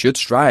we should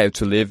strive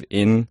to live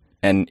in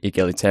an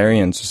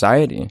egalitarian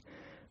society.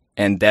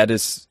 And that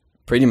is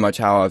pretty much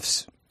how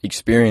I've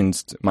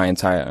experienced my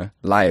entire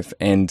life.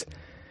 And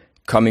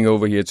coming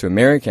over here to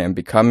America and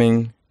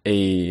becoming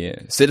a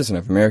citizen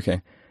of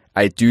America,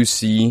 I do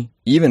see,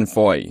 even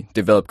for a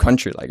developed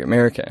country like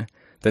America,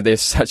 that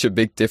there's such a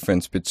big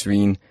difference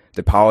between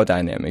the power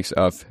dynamics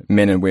of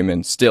men and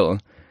women still.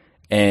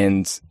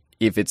 And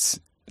if it's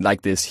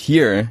like this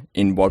here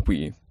in what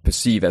we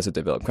perceive as a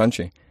developed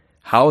country,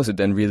 how is it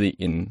then really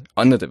in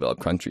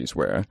underdeveloped countries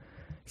where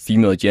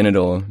female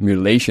genital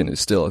mutilation is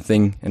still a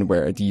thing, and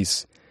where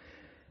these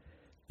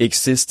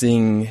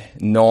existing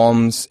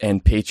norms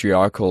and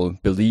patriarchal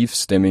beliefs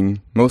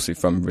stemming mostly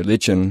from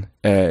religion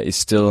is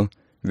still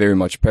very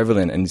much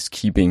prevalent and is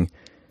keeping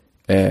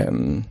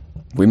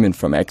women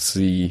from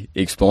actually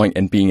exploring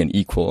and being an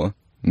equal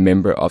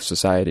member of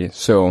society.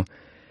 So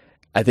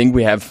I think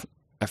we have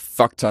a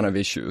fuck ton of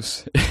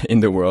issues in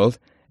the world,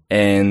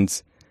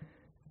 and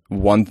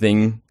one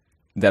thing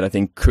that I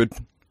think could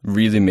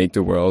really make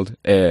the world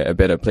a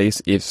better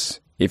place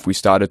if we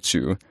started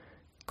to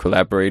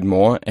collaborate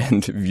more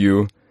and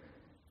view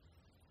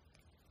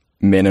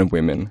men and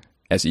women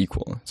as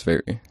equal. It's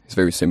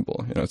very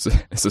simple. You know,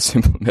 it's a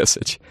simple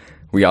message.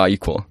 We are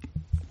equal.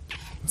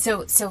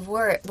 So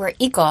we're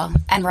equal,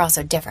 and we're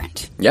also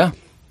different. Yeah.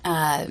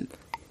 And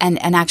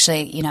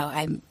actually, you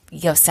know,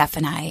 Yosef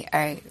and I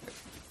are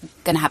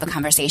going to have a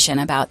conversation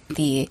about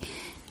the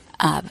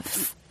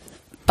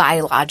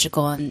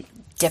biological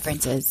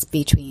differences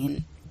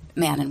between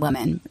man and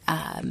woman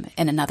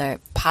in another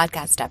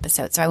podcast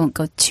episode. So I won't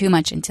go too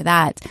much into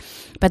that.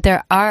 But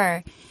there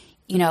are,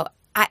 you know,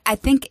 I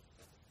think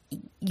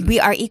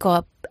we are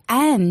equal,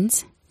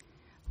 and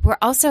we're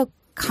also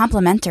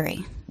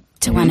complementary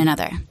to one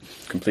another.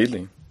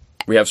 Completely.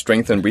 We have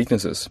strengths and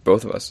weaknesses,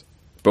 both of us,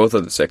 both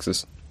of the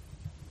sexes.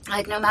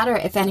 Like, no matter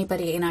if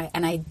anybody, you know,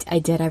 and I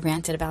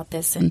ranted about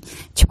this in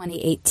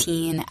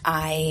 2018.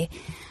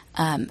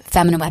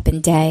 Feminine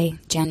Weapon Day,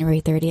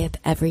 January 30th,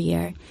 every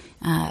year.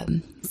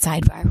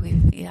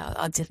 Sidebar,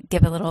 I'll just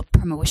give a little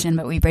promotion,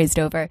 but we've raised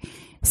over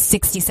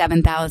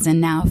 $67,000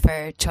 now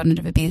for children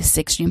of abuse,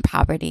 extreme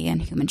poverty,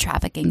 and human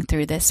trafficking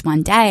through this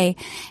one day.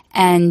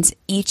 And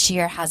each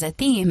year has a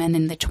theme, and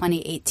in the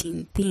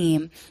 2018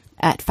 theme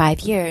at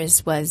 5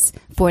 years was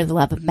For the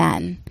Love of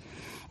Men.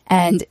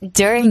 And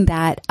during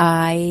that,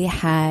 I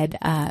had,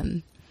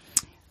 I'd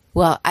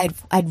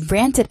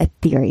ranted a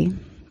theory.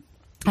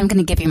 I'm going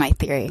to give you my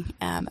theory.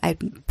 I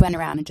went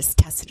around and just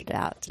tested it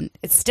out. And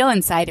it's still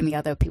inside of me,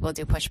 although people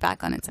do push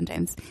back on it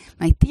sometimes.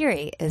 My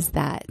theory is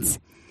that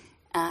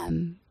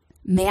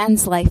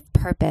man's life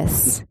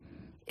purpose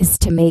is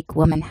to make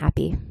women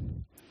happy.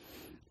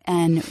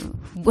 And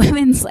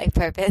women's life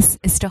purpose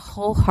is to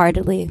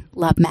wholeheartedly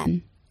love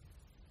men.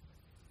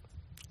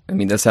 I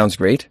mean, that sounds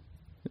great.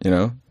 You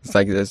know, it's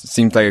like, it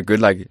seems like a good,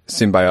 like,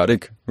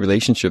 symbiotic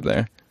relationship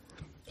there.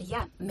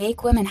 Yeah,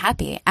 make women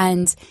happy.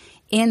 And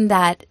in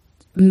that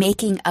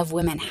making of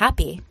women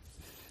happy,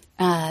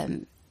 I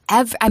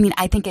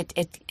think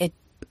it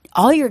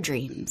all your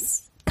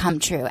dreams come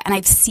true. And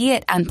I see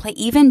it on play,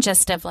 even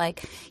just of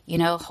like,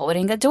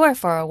 holding a door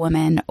for a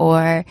woman,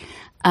 or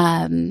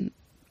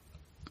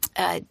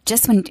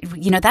just when,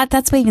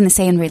 that's what even they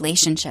say in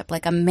relationship.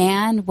 Like a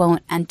man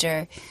won't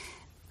enter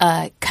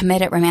a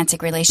committed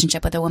romantic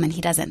relationship with a woman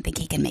he doesn't think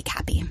he can make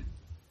happy.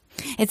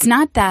 It's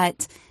not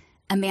that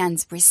a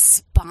man's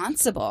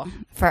responsible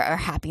for her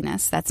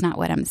happiness. That's not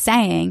what I'm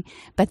saying.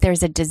 But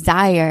there's a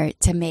desire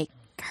to make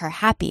her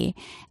happy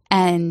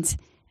and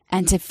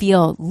to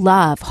feel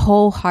love,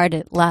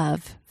 wholehearted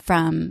love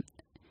from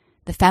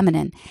the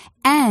feminine.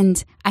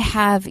 And I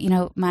have,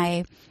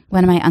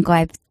 one of my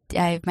uncle,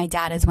 my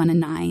dad is 1 in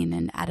 9,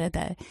 and out of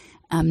the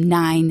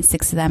 9,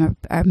 6 of them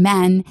are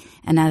men,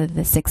 and out of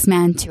the 6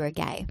 men, 2 are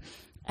gay.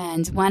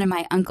 And one of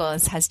my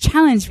uncles has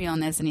challenged me on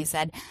this, and he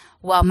said,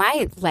 well,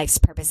 my life's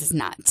purpose is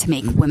not to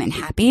make women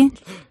happy.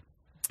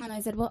 And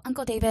I said, well,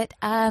 Uncle David,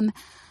 I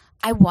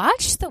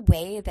watch the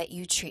way that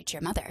you treat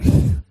your mother.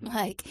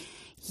 Like,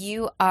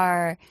 you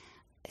are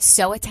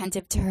so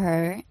attentive to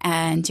her,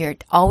 and you're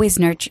always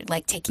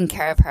taking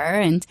care of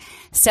her. And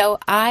so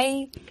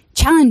I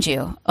challenge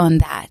you on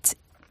that.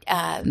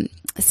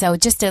 So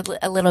just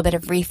a little bit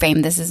of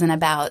reframe. This isn't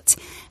about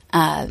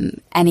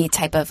any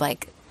type of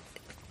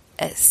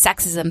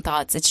sexism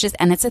thoughts. It's just,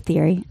 and it's a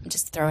theory. I'm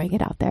just throwing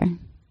it out there.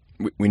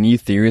 We need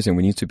theories, and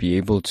we need to be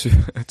able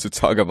to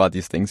talk about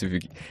these things. If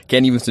you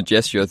can't even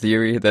suggest your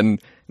theory, then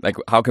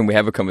how can we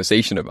have a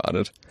conversation about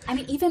it? I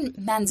mean, even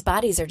men's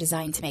bodies are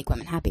designed to make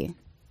women happy.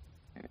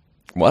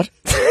 What?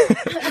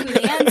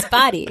 A man's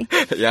body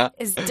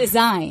is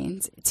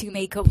designed to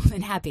make a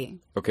woman happy.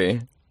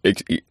 Okay.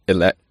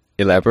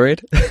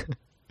 Elaborate.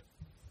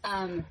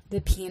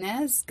 The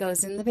penis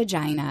goes in the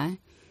vagina,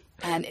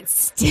 and it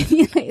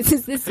stimulates.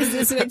 Is this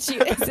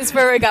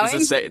where we're going?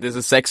 This is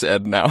a sex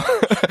ed now.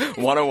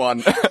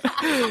 101.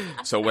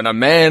 So when a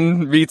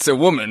man meets a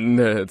woman,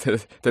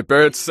 the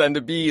birds and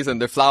the bees and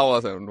the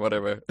flowers and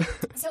whatever.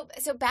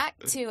 So back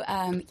to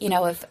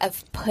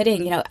of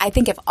putting, I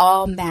think if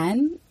all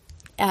men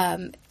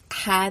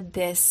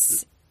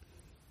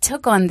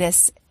took on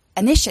this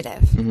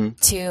initiative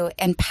to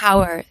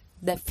empower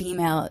the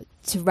female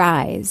to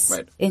rise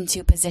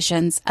into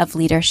positions of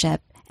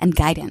leadership and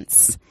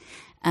guidance,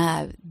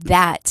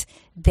 that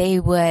they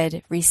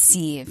would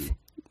receive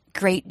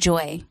great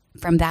joy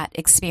from that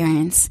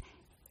experience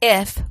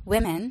if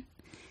women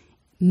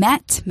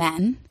met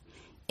men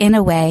in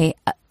a way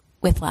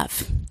with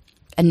love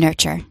and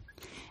nurture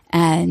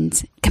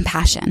and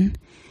compassion.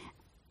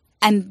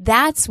 And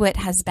that's what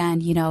has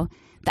been,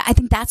 I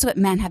think that's what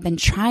men have been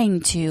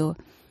trying to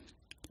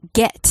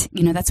get.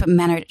 That's what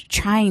men are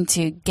trying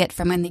to get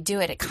from when they do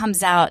it. It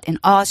comes out in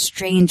all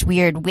strange,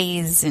 weird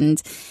ways,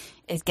 and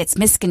it gets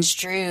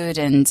misconstrued,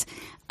 and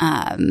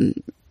I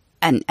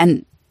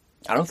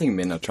don't think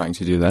men are trying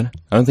to do that.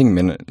 I don't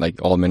think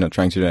all men are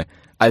trying to do that.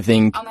 I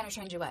think all men are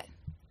trying to do what?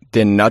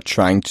 They're not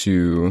trying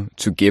to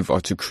give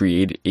or to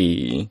create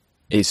a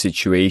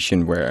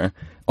situation where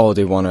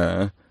they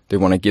wanna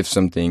give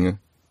something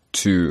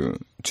to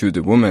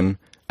the woman.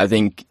 I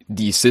think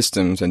these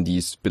systems and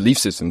these belief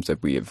systems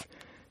that we have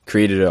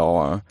created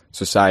our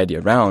society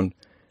around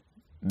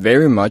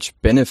very much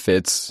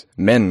benefits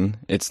men.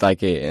 It's like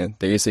there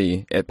is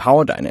a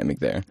power dynamic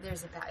there.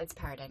 It's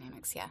power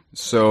dynamics, yeah.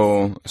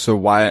 So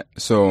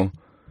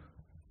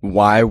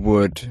why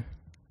would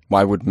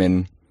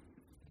men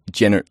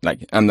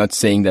I'm not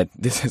saying that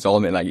this is all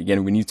men.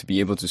 Again, we need to be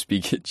able to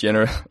speak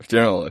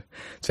general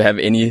to have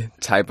any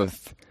type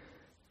of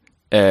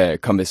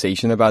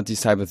conversation about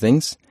these type of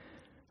things.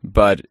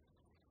 But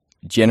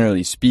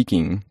generally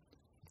speaking,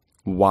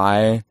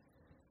 why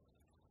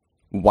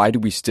do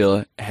we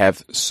still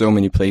have so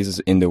many places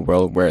in the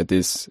world where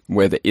there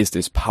is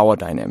this power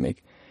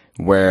dynamic,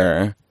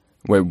 where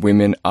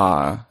women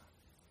are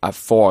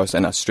forced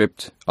and are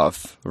stripped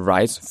of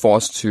rights,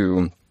 forced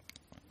to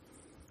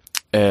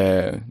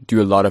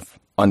do a lot of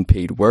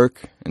unpaid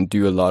work and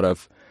do a lot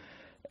of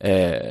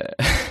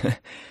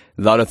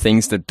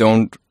things that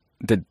don't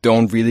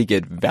really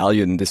get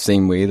valued in the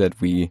same way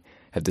that we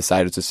have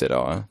decided to set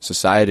our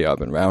society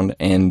up and around.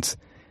 And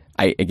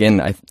I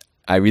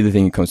really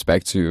think it comes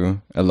back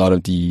to a lot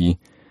of the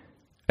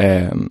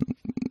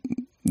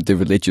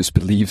religious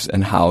beliefs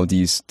and how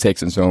these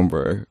texts and so on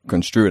were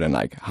construed,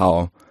 and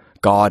how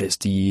God is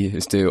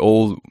the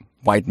old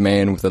white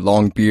man with a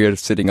long beard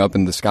sitting up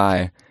in the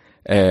sky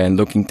and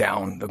looking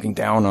down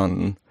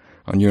on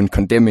you and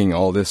condemning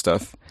all this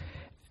stuff.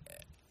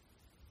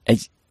 I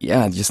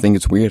just think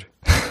it's weird.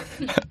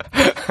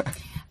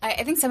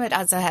 I think some of it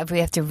also we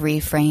have to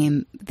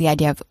reframe the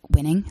idea of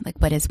winning,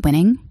 what is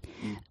winning,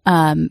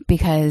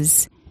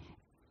 because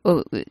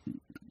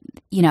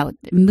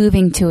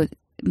moving to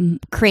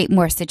create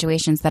more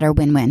situations that are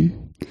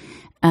win-win.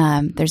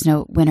 There's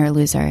no winner or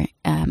loser.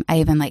 I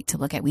even like to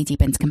look at We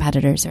Deepen's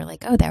competitors. They're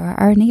like, there are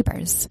our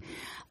neighbors.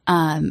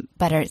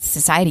 But our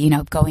society,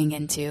 going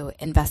into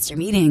investor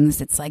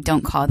meetings, it's like,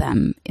 don't call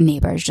them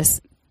neighbors.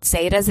 Just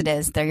say it as it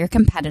is. They're your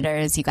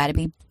competitors. You got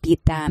to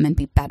beat them and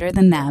be better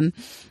than them.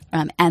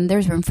 And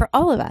there's room for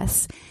all of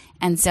us.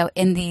 And so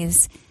in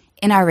these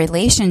in our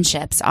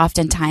relationships,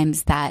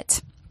 oftentimes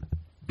that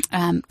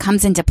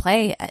comes into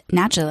play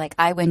naturally, like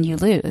I win, you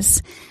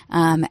lose,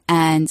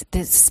 and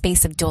this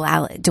space of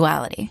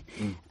duality.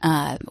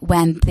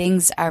 When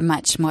things are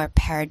much more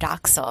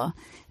paradoxical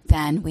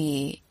than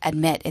we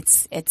admit,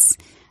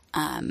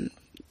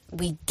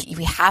 we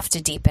have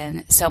to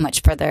deepen so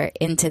much further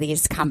into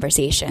these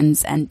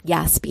conversations, and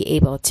yes, be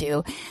able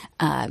to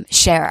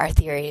share our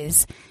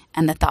theories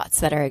and the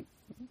thoughts that are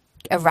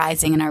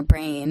arising in our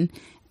brain,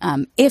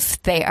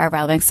 if they are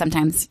relevant.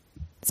 Sometimes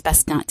it's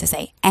best not to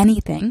say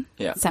anything.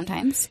 Yeah.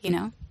 Sometimes,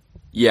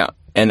 Yeah,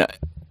 and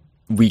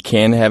we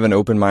can have an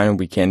open mind and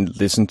we can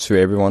listen to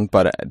everyone,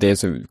 but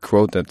there's a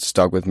quote that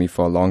stuck with me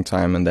for a long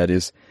time, and that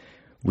is,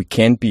 we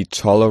can't be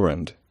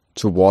tolerant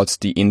towards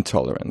the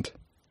intolerant.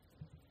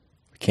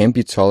 We can't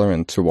be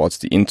tolerant towards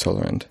the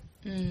intolerant.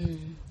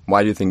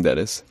 Why do you think that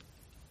is?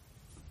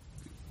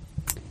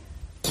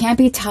 Can't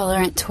be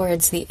tolerant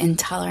towards the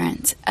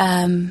intolerant.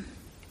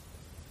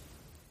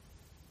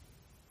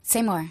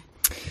 Say more.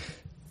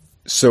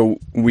 So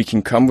we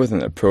can come with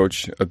an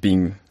approach of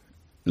being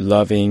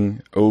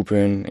loving,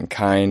 open, and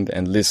kind,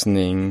 and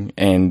listening,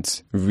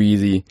 and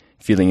really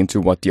feeling into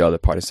what the other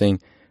part is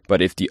saying.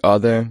 But if the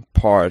other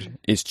part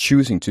is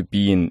choosing to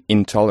be in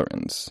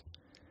intolerance,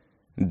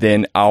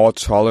 then our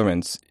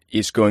tolerance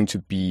is going to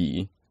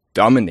be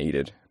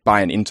dominated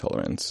by an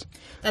intolerance.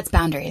 That's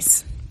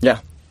boundaries.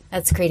 Yeah.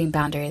 That's creating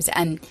boundaries.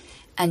 And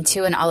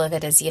too, and all of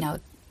it is,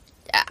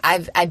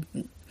 I've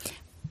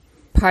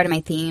part of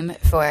my theme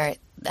for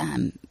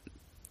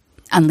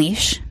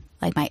Unleash,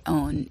 like my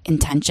own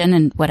intention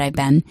and what I've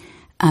been,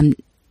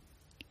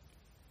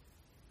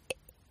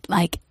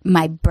 like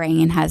my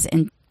brain has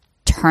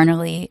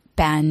internally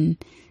been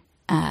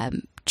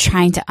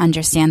trying to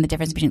understand the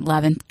difference between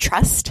love and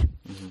trust.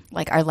 Mm-hmm.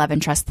 Like, are love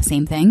and trust the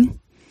same thing?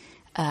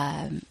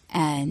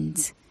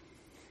 And,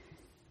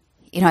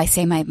 I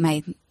say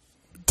my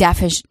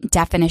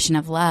definition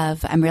of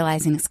love, I'm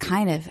realizing it's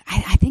kind of,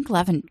 I think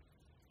love and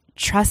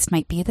trust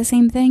might be the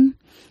same thing,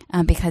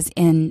 because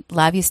in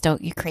love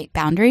you create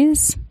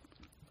boundaries,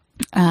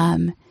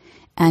 and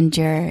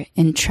you're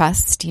in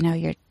trust,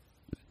 you're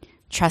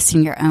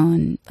trusting your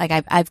own, like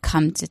I've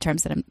come to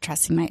terms that I'm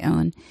trusting my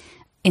own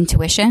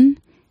intuition,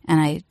 and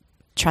I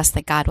trust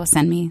that God will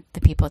send me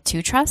the people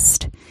to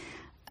trust.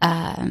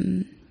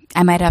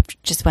 I might have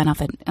just went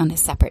off on a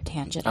separate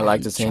tangent. I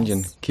like the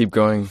tangent. Trust. Keep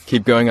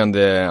going on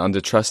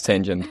the trust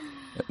tangent.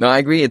 No, I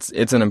agree.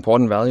 It's an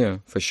important value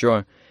for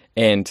sure.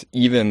 And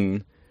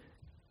even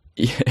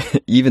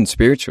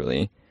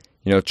spiritually,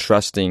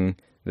 trusting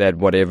that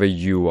whatever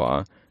you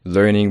are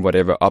learning,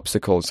 whatever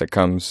obstacles that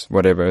comes,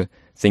 whatever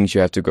things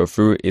you have to go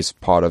through is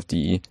part of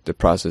the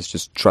process.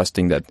 Just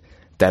trusting that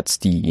that's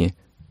the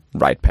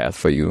right path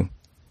for you.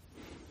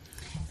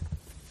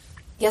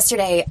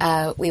 Yesterday,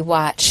 we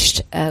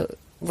watched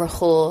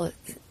Rahul,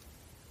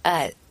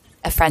 a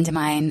friend of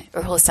mine,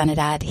 Rahul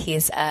Sanadad.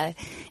 He's a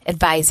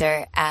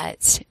advisor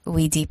at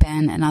We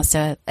Deepen and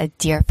also a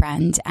dear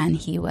friend, and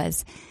he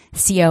was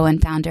CEO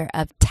and founder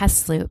of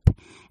Test Loop.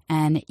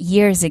 And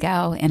years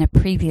ago, in a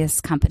previous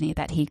company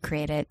that he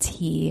created,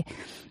 he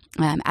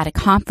at a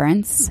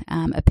conference,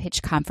 a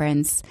pitch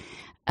conference,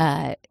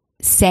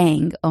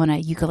 sang on a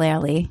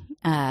ukulele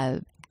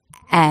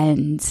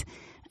and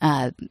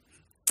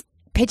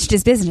pitched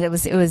his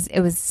business.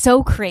 It was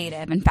so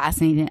creative and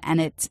fascinating,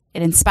 and it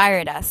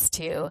inspired us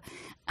to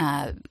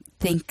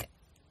think,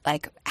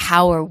 like,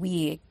 how are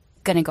we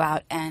going to go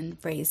out and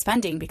raise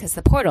funding? Because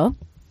the portal,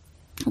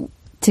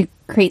 to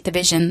create the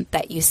vision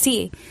that you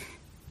see,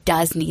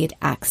 does need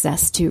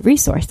access to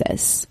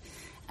resources.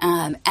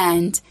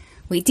 And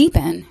We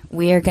Deepen,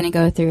 we are going to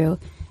go through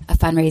a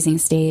fundraising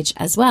stage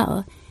as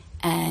well.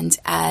 And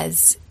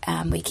as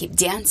we keep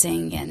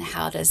dancing in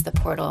how does the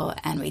portal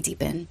and We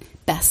Deepen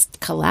best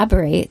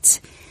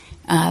collaborate,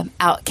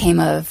 out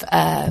came of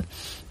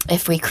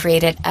if we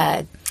created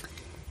a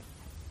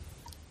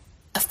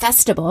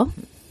festival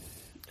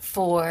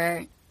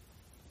for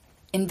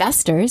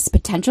investors,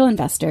 potential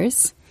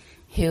investors,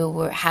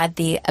 who had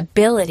the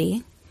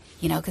ability,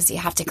 because you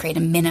have to create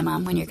a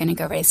minimum when you're going to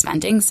go raise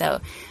funding. So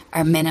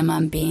our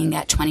minimum being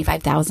at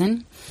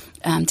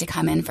 $25,000 to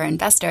come in for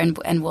investor,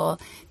 and we'll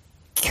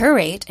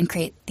curate and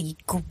create the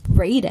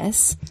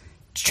greatest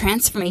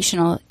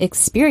transformational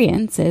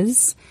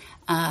experiences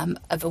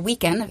of a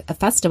weekend, a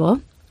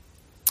festival,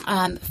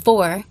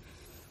 for,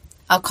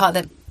 I'll call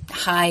them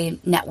high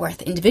net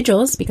worth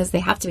individuals, because they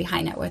have to be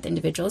high net worth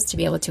individuals to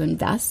be able to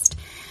invest.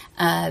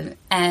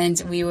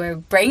 And we were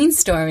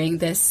brainstorming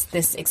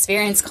this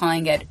experience,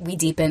 calling it We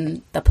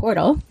Deepen the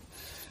Portal,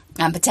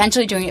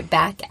 potentially doing it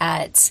back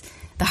at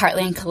the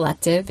Heartland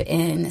Collective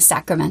in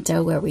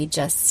Sacramento, where we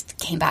just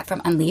came back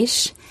from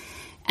Unleash.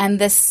 And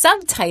the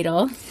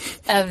subtitle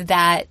of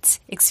that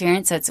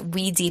experience, so it's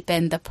We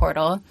Deepen the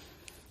Portal,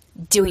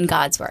 Doing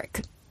God's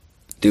Work.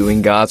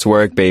 Doing God's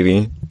work,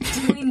 baby.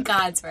 Doing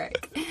God's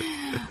work.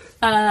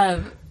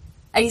 Are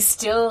you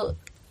still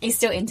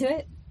into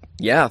it?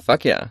 Yeah,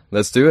 fuck yeah.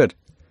 Let's do it.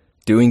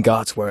 Doing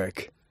God's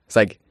work. It's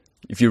like,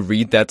 if you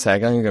read that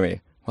tagline, you're going to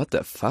be, what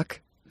the fuck?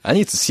 I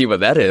need to see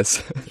what that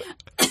is.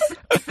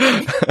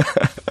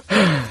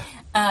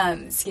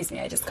 Excuse me,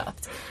 I just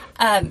coughed.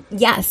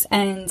 Yes,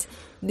 and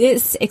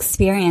this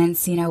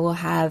experience, will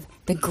have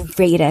the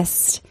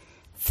greatest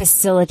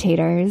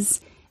facilitators,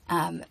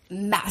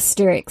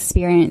 master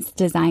experience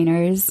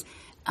designers,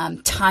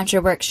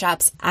 tantra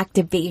workshops,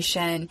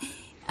 activation,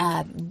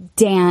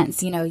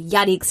 dance,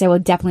 Yadix will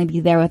definitely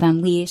be there with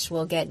Unleash.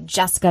 We'll get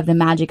Jessica of the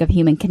Magic of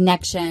Human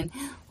Connection.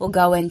 We'll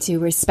go into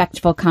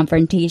respectful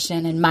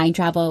confrontation and mind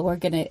travel. We're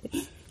going to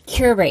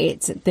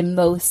curate the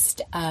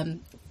most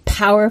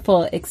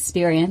powerful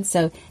experience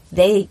so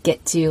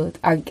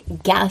our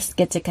guests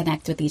get to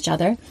connect with each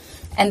other,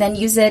 and then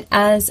use it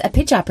as a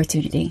pitch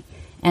opportunity.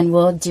 And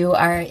we'll do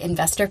our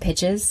investor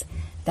pitches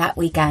that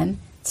weekend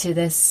to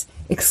this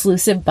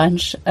exclusive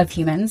bunch of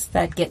humans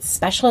that get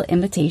special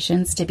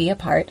invitations to be a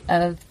part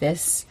of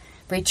this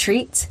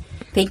retreat,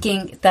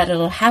 thinking that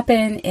it'll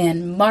happen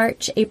in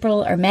March,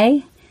 April, or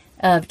May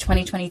of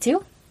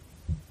 2022.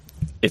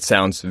 It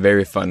sounds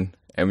very fun.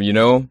 And we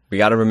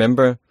got to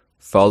remember,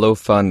 follow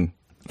fun.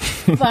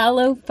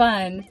 Follow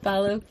fun.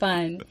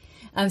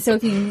 So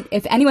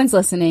if anyone's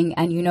listening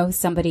and you know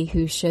somebody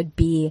who should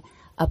be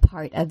a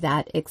part of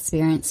that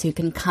experience, who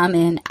can come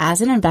in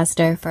as an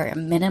investor for a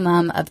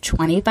minimum of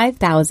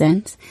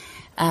 $25,000,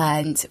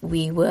 and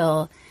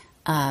we're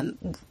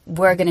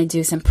going to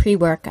do some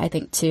pre-work, I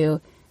think,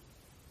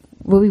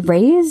 will we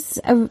raise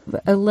a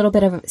little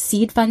bit of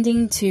seed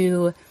funding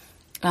to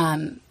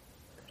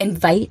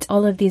invite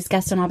all of these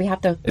guests on our behalf?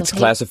 It's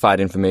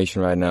classified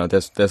information right now.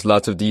 There's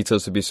lots of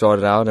details to be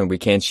sorted out, and we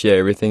can't share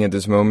everything at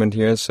this moment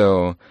here,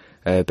 so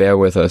bear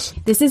with us.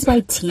 This is why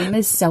team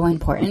is so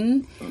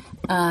important.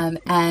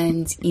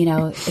 And,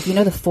 if you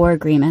know the 4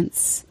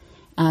 agreements,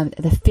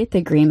 the 5th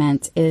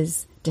agreement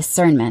is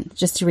discernment.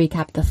 Just to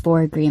recap the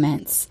 4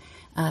 agreements,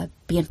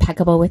 be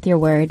impeccable with your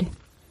word.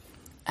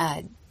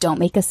 Don't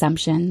make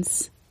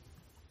assumptions.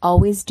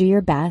 Always do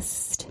your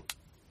best.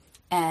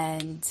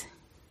 And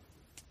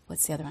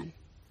what's the other one?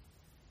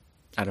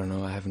 I don't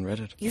know. I haven't read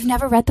it. You've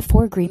never read the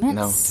 4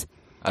 agreements? No.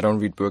 I don't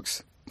read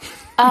books.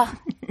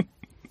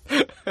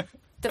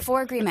 The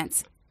 4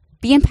 agreements.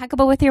 Be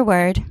impeccable with your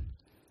word.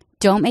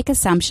 Don't make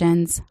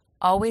assumptions.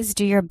 Always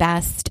do your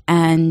best.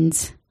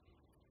 And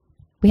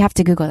we have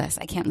to Google this.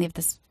 I can't leave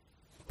this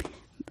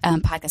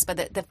podcast.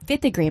 But the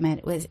 5th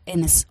agreement was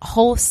in this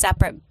whole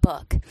separate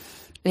book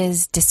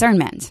is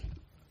discernment.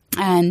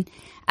 And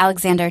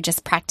Alexander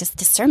just practiced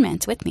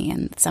discernment with me.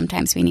 And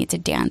sometimes we need to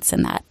dance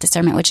in that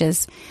discernment, which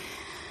is,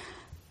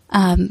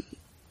 I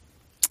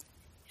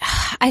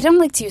don't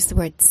like to use the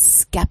word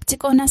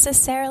skeptical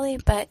necessarily,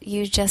 but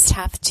you just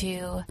have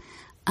to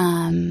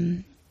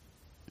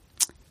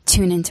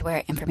tune into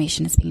where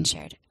information is being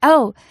shared.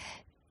 Oh,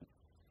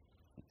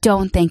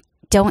 don't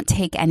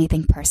take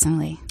anything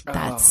personally.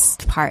 That's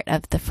part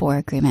of the 4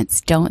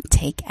 agreements. Don't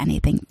take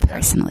anything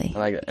personally. I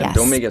like it. Yes. And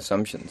don't make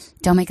assumptions.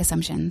 Don't make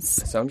assumptions.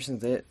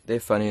 Assumptions, they're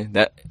funny.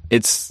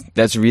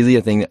 That's really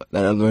a thing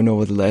that I learned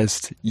over the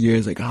last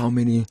years, like how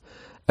many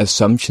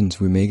assumptions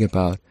we make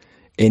about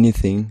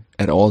anything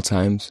at all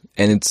times.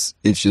 And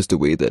it's just the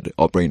way that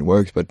our brain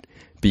works. But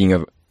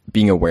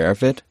being aware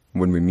of it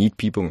when we meet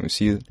people, when we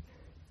see it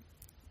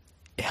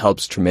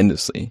helps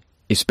tremendously,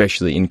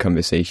 especially in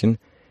conversation,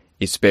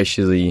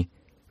 especially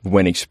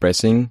when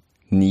expressing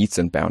needs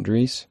and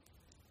boundaries.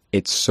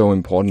 It's so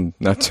important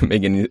not to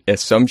make any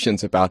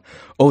assumptions about,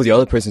 oh, the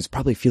other person's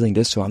probably feeling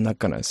this, so I'm not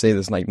going to say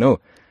this. Like, no,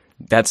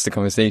 that's the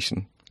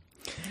conversation.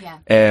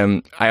 Yeah.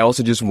 I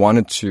also just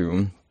wanted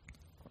to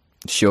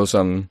show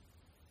some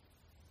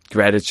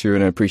gratitude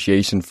and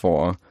appreciation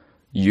for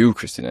you,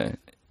 Christina.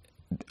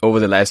 Over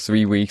the last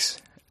 3 weeks,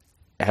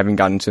 having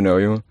gotten to know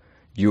you,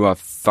 you are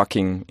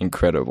fucking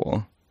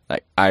incredible.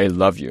 Like, I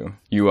love you.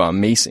 You are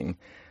amazing.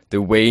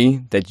 The way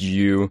that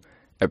you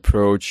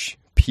approach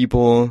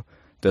people,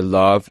 the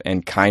love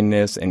and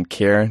kindness and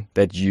care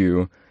that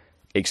you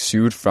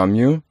exude from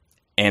you,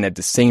 and at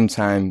the same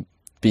time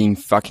being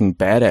fucking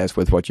badass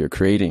with what you're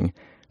creating,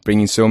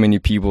 bringing so many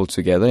people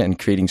together and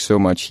creating so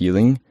much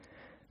healing,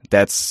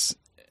 that's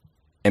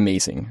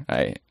amazing.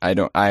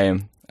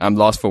 I'm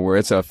lost for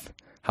words of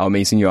how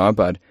amazing you are,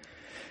 but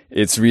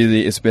it's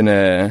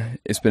been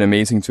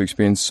amazing to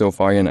experience so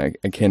far, and I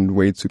can't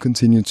wait to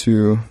continue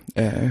to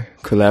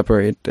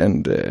collaborate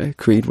and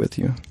create with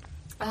you.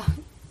 Oh,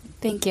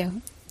 thank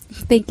you.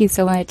 Thank you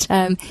so much.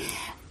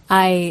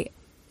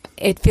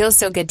 It feels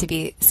so good to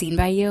be seen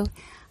by you.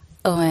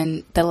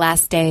 On the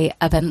last day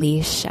of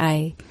Unleash,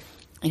 I,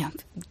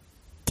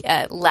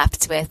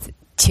 left with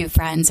 2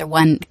 friends, or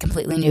one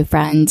completely new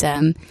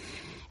friend,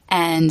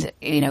 and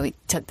we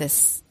took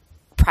this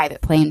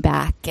private plane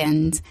back,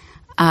 and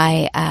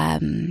I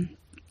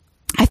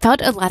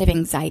felt a lot of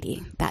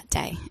anxiety that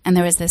day, and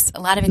there was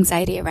a lot of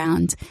anxiety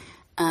around.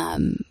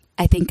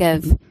 I think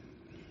of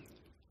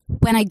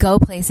when I go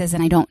places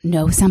and I don't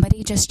know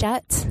somebody just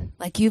yet.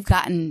 Like, you've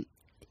gotten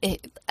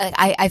it.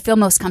 I feel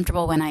most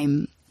comfortable when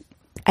I'm,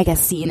 I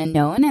guess, seen and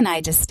known. And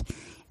I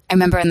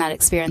remember in that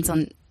experience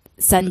on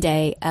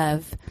Sunday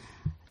of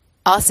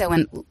also,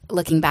 when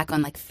looking back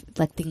on like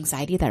the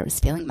anxiety that I was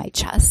feeling in my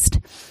chest,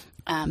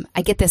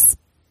 I get this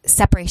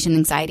separation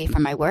anxiety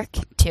from my work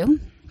too.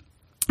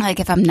 Like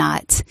if I'm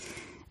not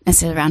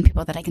necessarily around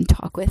people that I can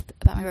talk with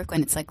about my work,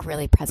 when it's like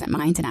really present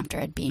mind and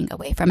after being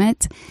away from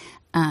it.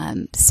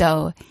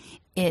 So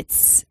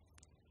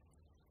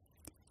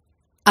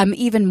I'm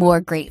even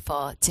more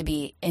grateful to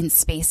be in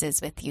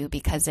spaces with you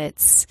because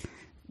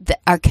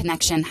our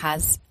connection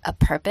has a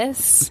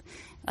purpose.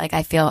 Like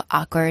I feel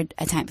awkward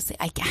at times,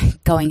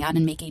 going out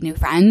and making new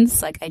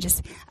friends. Like I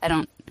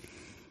don't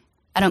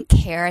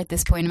care at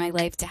this point in my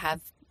life to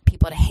have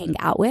people to hang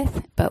out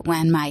with, but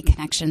when my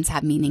connections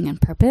have meaning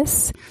and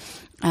purpose,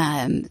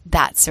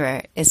 that's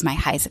where is my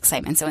highest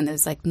excitement. So when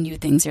those like new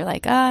things, you're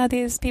like,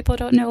 these people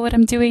don't know what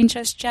I'm doing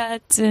just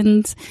yet,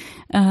 and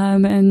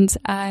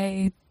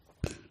I,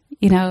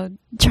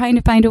 trying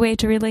to find a way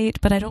to relate,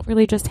 but I don't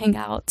really just hang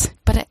out.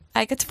 But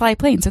I get to fly a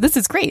plane, so this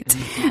is great.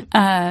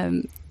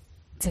 So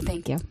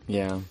thank you.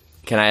 Yeah.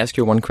 Can I ask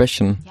you one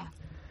question? Yeah.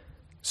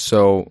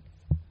 So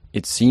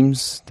it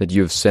seems that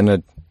you've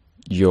centered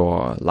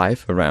your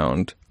life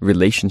around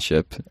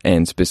relationship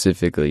and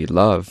specifically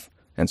love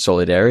and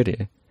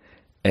solidarity.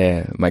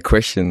 My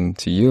question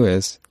to you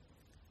is,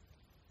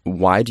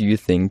 why do you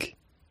think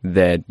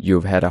that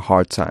you've had a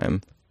hard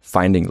time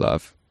finding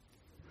love?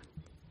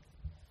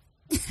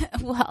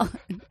 Well,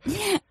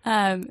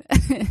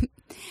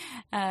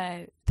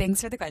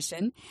 thanks for the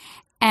question.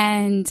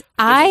 And This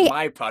is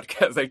my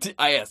podcast. Like,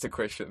 I asked the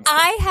questions.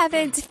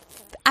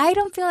 I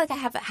don't feel like I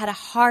have had a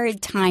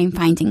hard time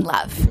finding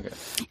love. Okay.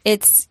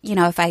 It's,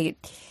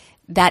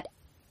 that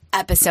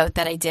episode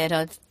that I did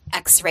of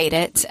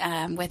X-Rated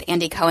with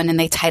Andy Cohen, and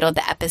they titled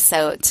the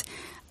episode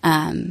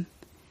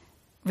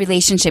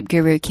Relationship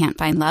Guru Can't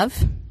Find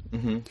Love.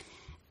 Mm-hmm.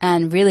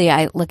 And really,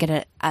 I look at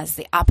it as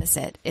the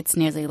opposite. It's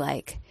nearly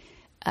like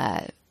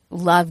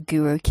love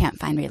guru can't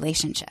find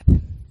relationship.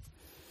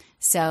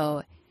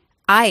 So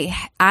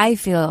I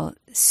feel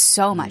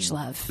so much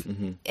love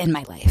in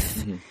my life.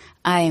 Mm-hmm.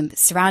 I am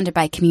surrounded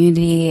by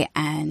community,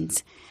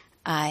 and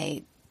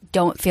I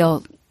don't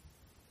feel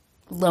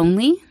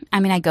lonely. I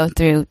mean, I go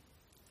through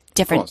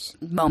different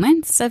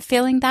moments of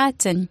feeling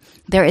that, and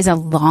there is a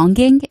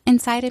longing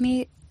inside of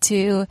me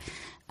to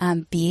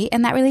be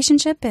in that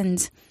relationship.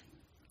 And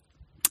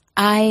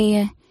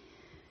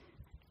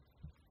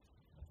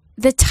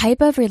the type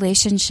of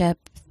relationship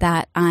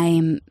that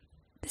I'm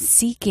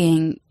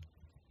seeking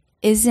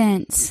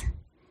isn't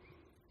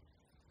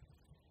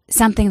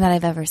something that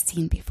I've ever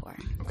seen before.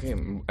 Okay,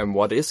 and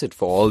what is it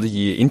for all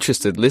the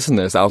interested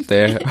listeners out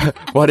there?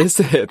 What is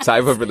the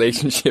type of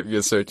relationship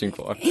you're searching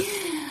for?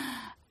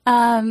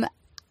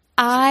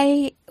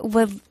 I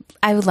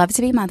would love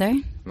to be mother.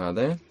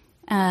 Mother?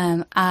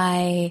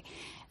 I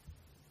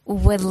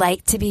would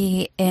like to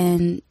be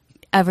in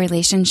a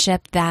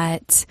relationship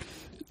that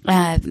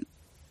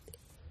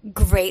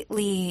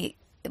greatly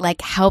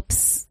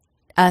helps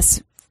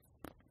us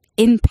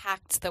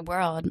impact the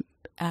world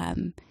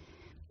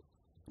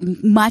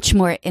much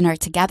more in our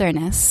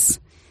togetherness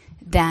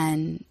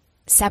than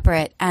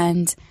separate.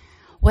 And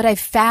what I've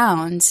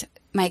found,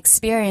 my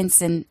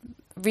experience in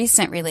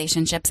recent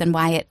relationships and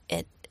why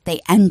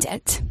they end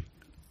it,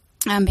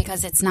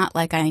 because it's not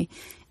like I'm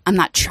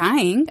not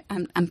trying.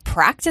 I'm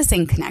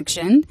practicing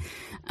connection.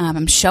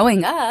 I'm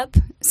showing up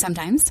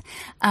sometimes,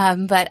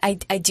 but I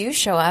do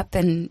show up,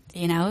 and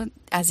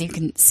as you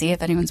can see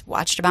if anyone's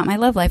watched about my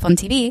love life on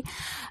TV.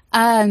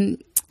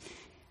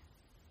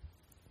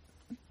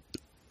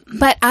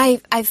 But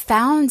I've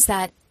found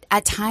that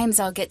at times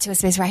I'll get to a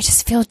space where I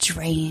just feel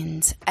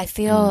drained. I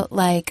feel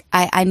like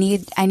I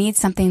need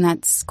something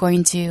that's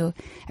going to,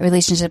 a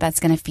relationship that's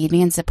going to feed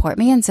me and support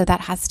me. And so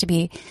that has to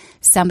be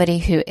somebody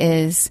who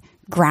is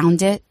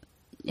grounded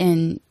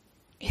in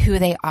who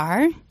they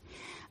are.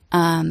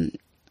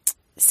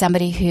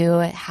 Somebody who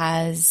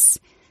has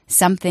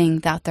something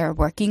that they're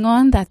working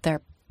on, that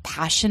they're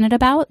passionate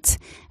about,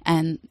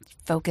 and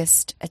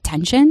focused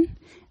attention.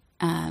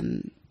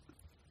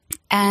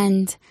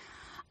 And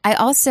I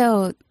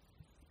also,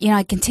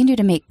 I continue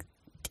to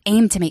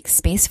aim to make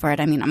space for it.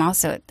 I mean, I'm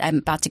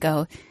about to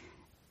go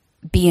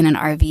be in an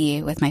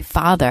RV with my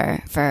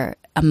father for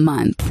a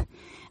month.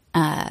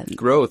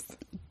 Growth.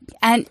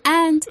 And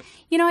I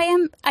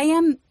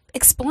am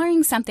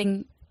exploring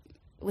something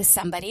with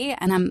somebody,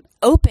 and I'm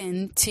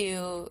open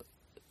to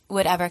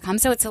whatever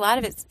comes. So it's a lot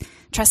of it's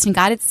trusting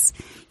God. It's,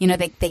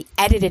 they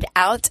edited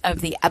out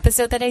of the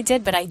episode that I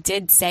did, but I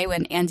did say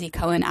when Andy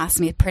Cohen asked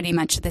me pretty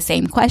much the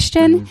same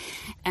question,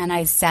 and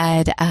I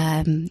said,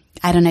 I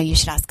don't know, you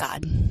should ask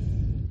God.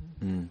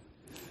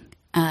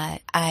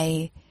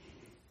 I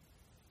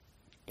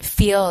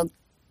feel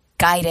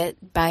guided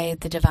by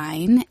the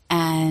divine,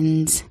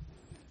 and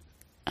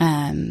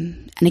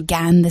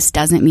again, this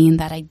doesn't mean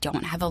that I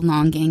don't have a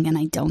longing and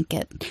I don't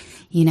get,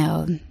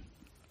 I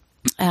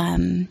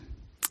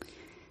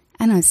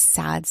know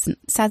sad's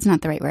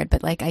not the right word,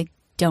 but I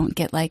don't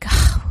get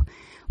oh,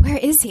 where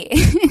is he?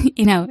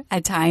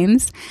 At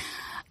times.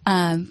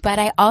 But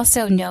I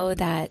also know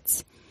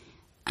that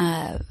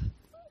I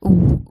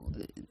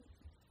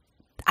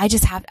I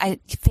just have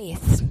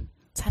faith.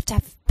 Just have to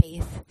have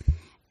faith,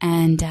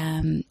 and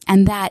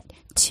that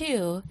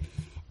too,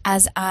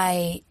 as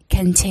I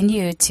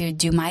continue to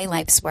do my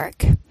life's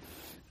work.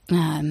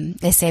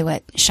 They say,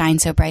 what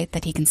shines so bright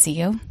that he can see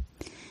you.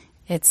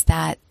 It's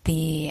that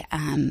the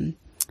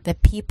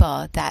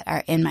people that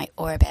are in my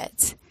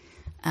orbit,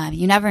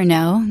 you never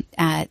know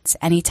at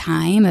any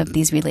time of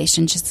these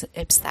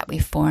relationships that we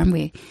form.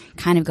 We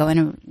kind of go in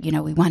and,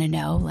 we want to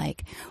know,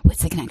 like,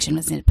 what's the connection?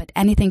 What's it? But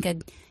anything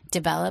could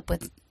develop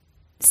with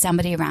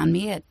somebody around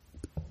me at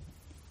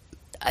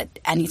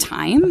any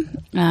time.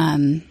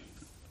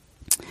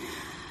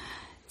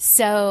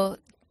 So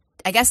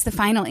I guess the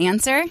final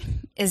answer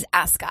is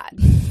ask God.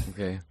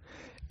 Okay.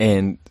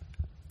 And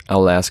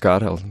I'll ask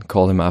God. I'll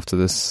call him after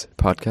this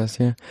podcast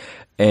here.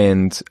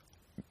 And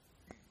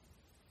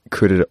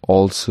could it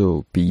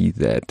also be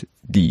that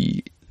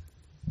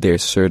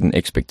there's certain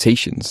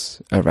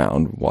expectations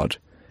around what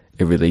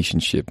a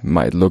relationship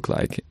might look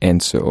like?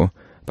 And so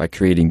by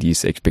creating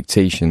these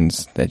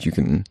expectations that you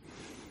can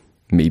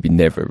maybe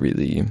never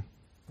really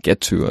get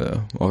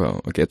to,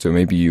 or get to,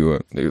 maybe you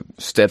are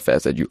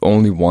steadfast that you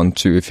only want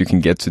to, if you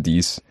can get to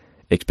these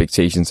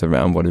expectations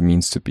around what it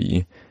means to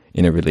be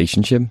in a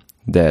relationship,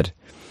 that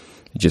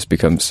it just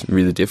becomes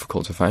really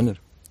difficult to find it.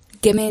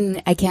 Give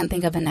me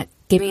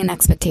an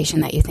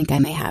expectation that you think I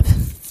may have.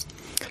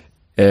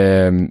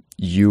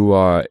 You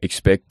are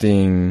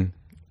expecting,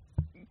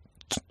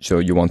 so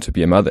you want to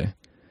be a mother.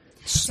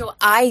 So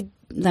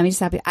let me just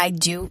stop you.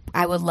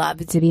 I would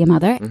love to be a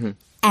mother, mm-hmm.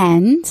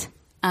 and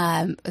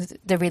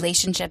the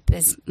relationship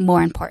is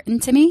more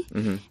important to me.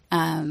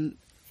 Mm-hmm.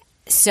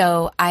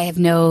 So I have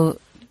no,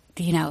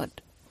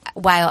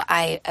 while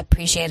I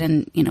appreciate,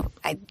 and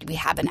we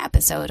have an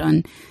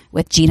episode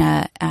with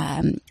Gina,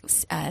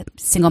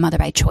 Single Mother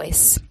by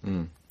Choice.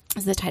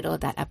 Is the title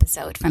of that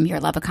episode, from Your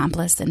Love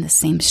Accomplice, in the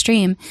same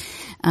stream,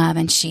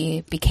 and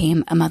she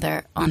became a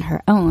mother on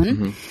her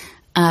own.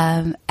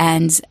 Mm-hmm.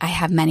 And I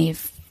have many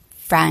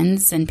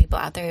friends and people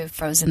out there who've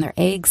frozen their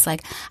eggs.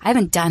 Like, I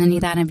haven't done any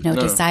of that. I have no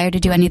desire to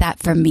do any of that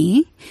for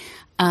me.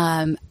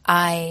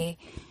 I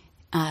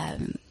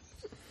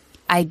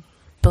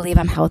believe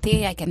I'm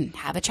healthy. I can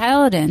have a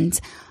child and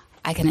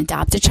I can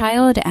adopt a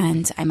child,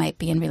 and I might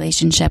be in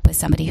relationship with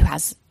somebody who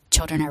has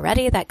children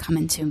already that come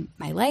into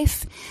my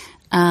life.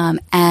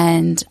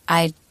 And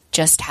I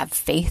just have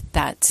faith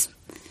that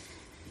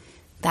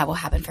will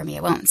happen for me.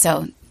 It won't.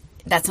 So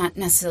that's not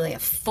necessarily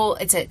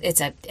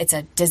it's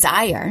a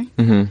desire,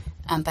 mm-hmm.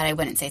 But I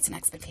wouldn't say it's an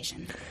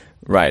expectation.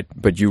 Right.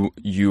 But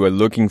you are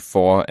looking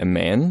for a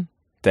man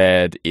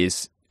that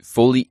is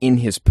fully in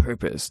his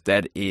purpose,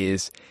 that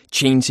is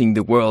changing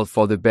the world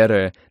for the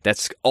better,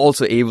 that's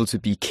also able to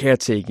be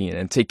caretaking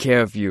and take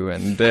care of you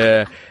and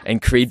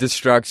create the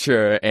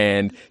structure,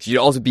 and he should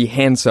also be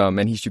handsome,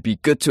 and he should be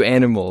good to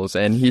animals,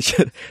 and he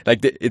should, like,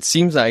 it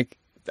seems like,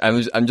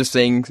 I'm just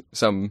saying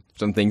some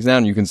things now,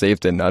 and you can say if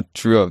they're not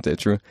true or if they're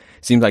true.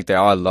 It seems like there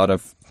are a lot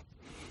of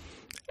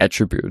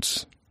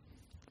attributes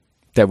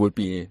that would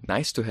be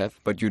nice to have,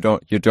 but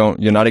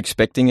you're not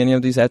expecting any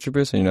of these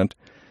attributes, and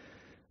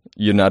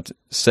you're not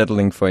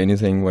settling for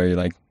anything where you're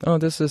like, oh,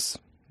 this is,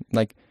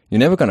 like, you're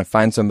never going to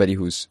find somebody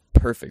who's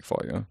perfect for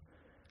you.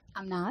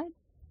 I'm not?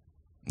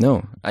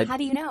 No. How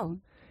do you know?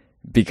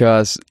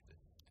 Because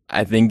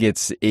I think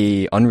it's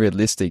a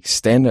unrealistic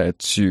standard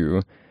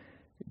to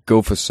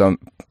go for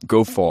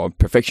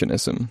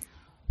perfectionism.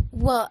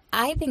 Well,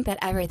 I think that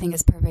everything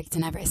is perfect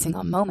in every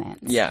single moment.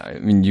 Yeah, I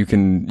mean, you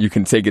can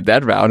take it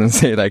that route and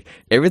say, like,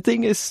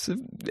 everything is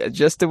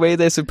just the way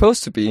they're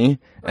supposed to be.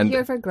 We're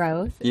here for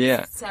growth.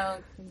 Yeah. So,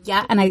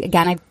 yeah, and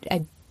I've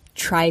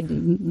tried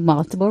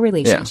multiple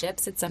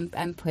relationships. Yeah.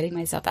 I'm putting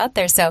myself out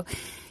there. So,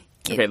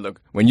 okay, look,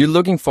 when you're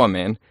looking for a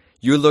man,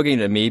 you're looking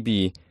at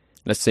maybe,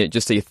 let's say,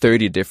 just say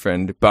 30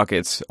 different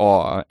buckets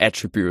or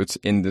attributes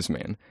in this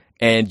man.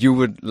 And you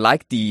would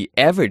like the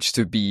average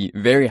to be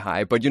very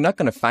high, but you're not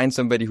going to find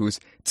somebody who's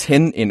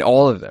 10 in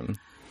all of them.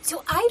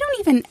 So I don't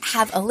even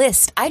have a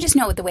list. I just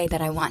know the way that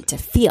I want to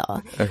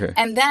feel. Okay.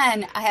 And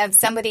then I have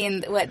somebody in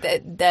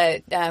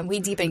the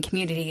We Deep in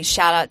community,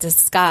 shout out to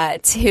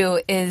Scott,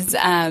 who is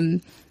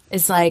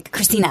like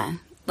Christina,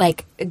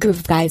 like a group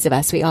of guys of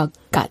us. We all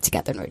got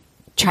together and we're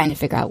trying to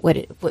figure out what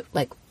is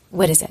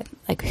it?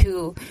 Like,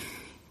 who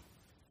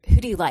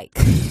do you like?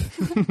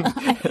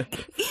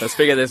 Let's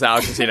figure this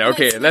out, Christina.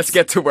 Okay, let's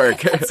get to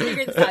work. Let's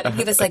figure this out. And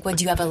he was like, well,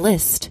 do you have a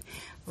list?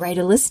 Write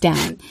a list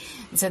down.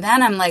 So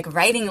then I'm like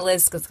writing a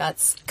list because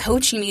Scott's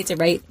coaching me to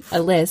write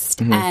a list.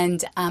 Mm-hmm.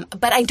 And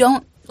but I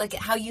don't, like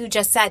how you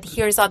just said,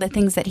 here's all the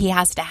things that he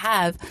has to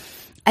have.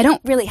 I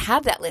don't really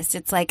have that list.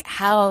 It's like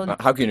how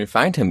can you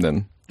find him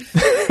then?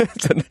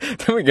 Then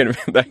we get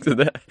back to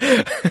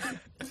that.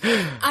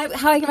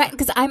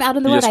 Because I'm out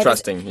in the world. You're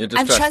trusting.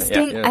 I'm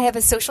trusting. Yeah. I have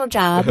a social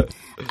job.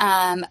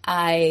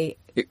 I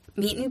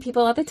meet new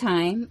people all the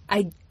time.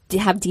 I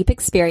have deep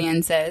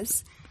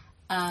experiences.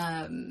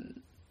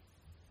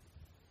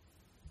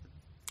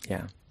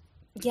 Yeah.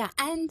 Yeah,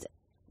 and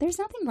there's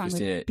nothing wrong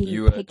with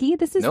being picky.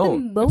 This is the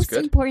most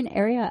important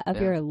area of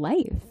your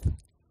life.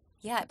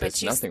 Yeah, but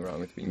there's nothing wrong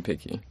with being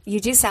picky. You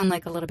do sound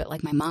like a little bit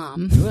like my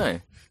mom. Do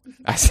I?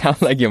 I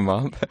sound like your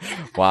mom?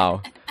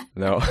 Wow.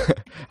 No,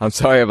 I'm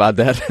sorry about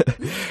that.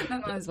 My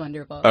mom's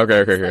wonderful.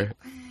 Okay.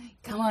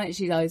 Come on,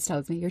 she always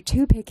tells me, you're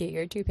too picky.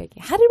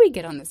 How did we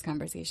get on this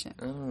conversation?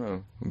 I don't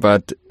know.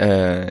 But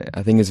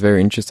I think it's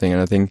very interesting,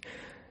 and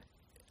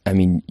I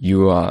mean,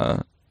 you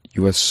are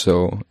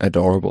so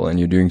adorable, and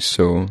you're doing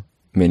so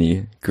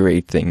many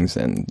great things,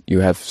 and you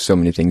have so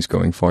many things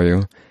going for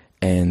you.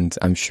 And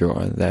I'm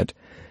sure that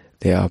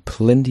there are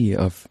plenty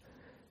of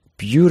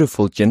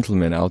beautiful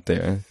gentlemen out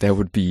there that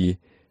would be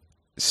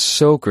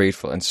so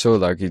grateful and so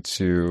lucky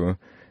to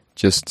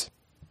just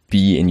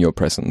be in your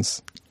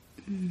presence.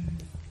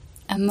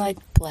 I'm like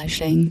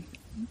blushing.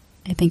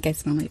 I think I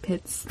smell my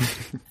pits.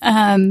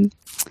 What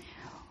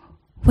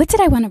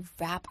did I want to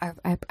wrap?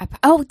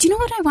 Do you know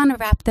what I want to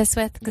wrap this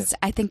with? Because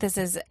I think this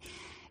is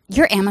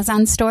your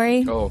Amazon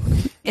story.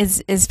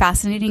 Is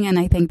fascinating, and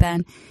I think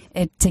then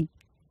to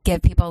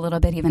give people a little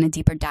bit even a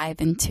deeper dive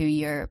into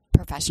your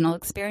professional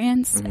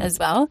experience as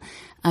well,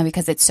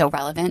 because it's so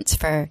relevant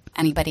for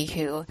anybody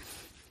who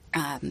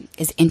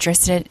is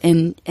interested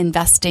in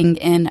investing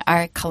in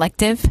our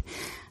collective.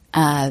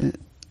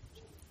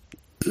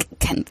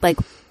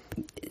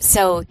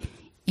 So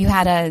you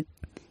had a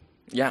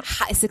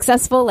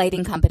successful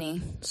lighting company.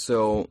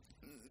 So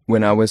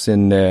when I was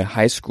in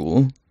high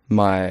school,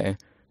 my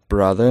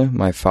brother,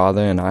 my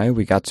father, and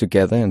we got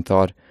together and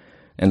thought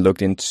and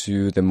looked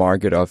into the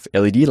market of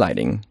LED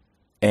lighting,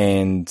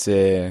 and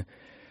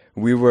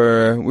we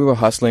were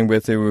hustling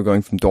with it. We were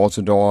going from door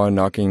to door,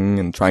 knocking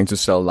and trying to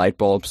sell light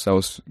bulbs. That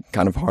was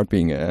kind of hard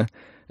being a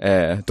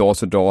door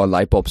to door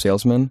light bulb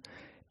salesman.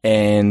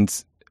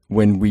 And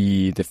when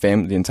the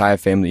entire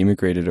family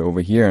immigrated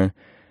over here,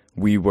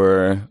 we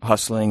were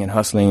hustling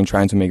and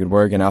trying to make it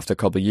work. And after a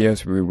couple of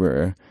years, we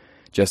were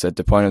just at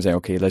the point of saying,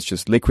 okay, let's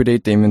just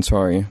liquidate the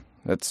inventory.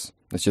 Let's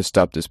just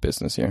stop this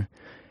business here.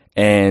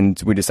 And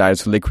we decided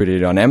to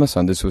liquidate it on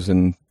Amazon. This was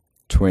in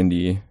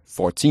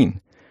 2014.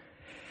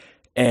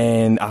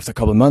 And after a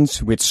couple of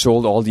months, we'd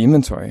sold all the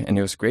inventory, and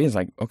it was great. It's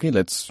like, okay,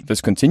 let's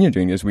continue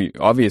doing this. We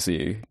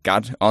obviously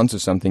got onto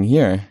something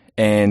here,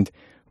 and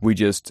we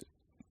just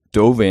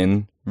dove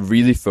in,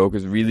 really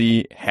focused,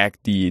 really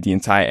hacked the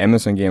entire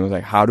Amazon game. It was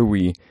like, how do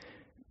we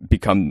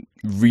become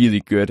really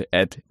good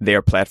at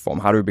their platform?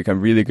 How do we become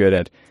really good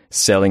at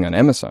selling on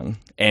Amazon?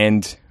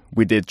 And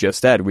we did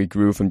just that. We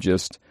grew from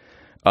just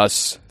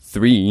us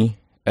three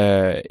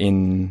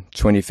in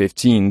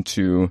 2015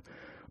 to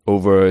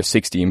over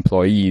 60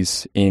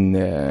 employees in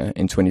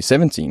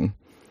 2017.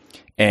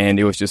 And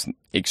it was just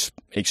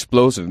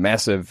explosive,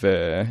 massive,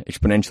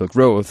 exponential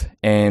growth.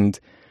 And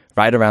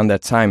right around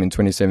that time in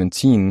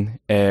 2017,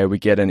 we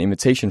get an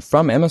invitation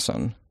from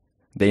Amazon.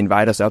 They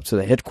invite us up to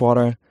the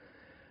headquarters,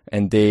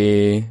 and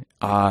they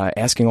are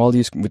asking all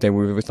these. They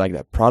were with like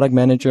the product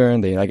manager,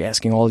 and they like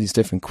asking all these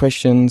different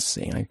questions,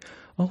 saying like,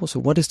 "Oh, so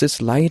what is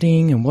this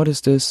lighting, and what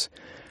is this?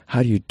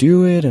 How do you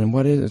do it, and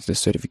what is the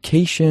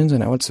certifications,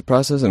 and what's the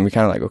process?" And we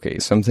kind of like, okay,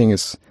 something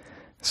is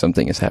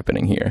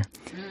happening here.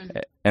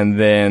 And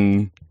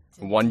then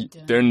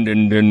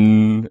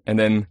and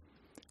then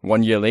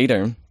 1 year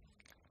later,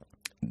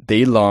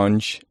 they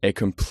launch a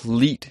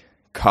complete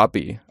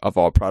copy of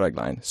our product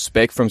line,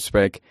 spec from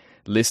spec,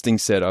 listing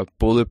setup,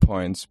 bullet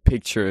points,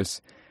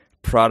 pictures,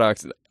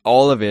 products.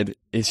 All of it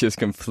is just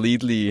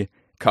completely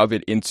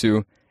copied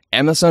into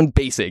Amazon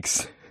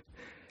Basics.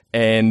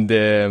 And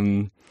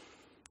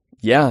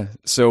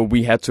so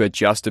we had to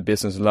adjust the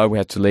business a lot. We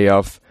had to lay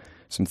off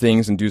some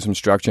things and do some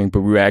structuring,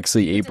 but we were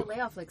actually able to lay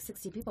off like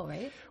 60 people,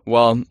 right?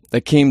 Well,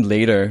 that came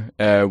later.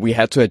 We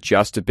had to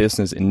adjust the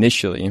business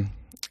initially.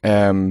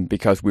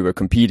 Because we were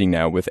competing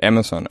now with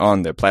Amazon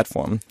on their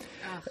platform.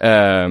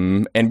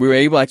 And we were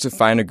able to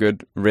find a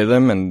good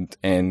rhythm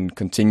and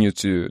continue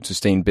to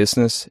stay in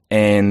business.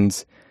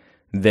 And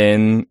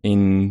then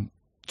in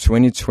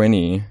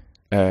 2020,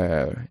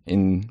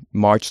 in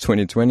March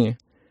 2020,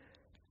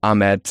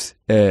 I'm at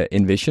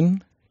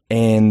Envision.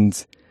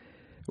 And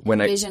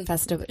when Envision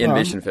Festival.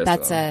 Festival.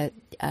 That's a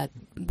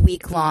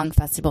week-long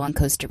festival in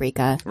Costa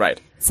Rica. Right.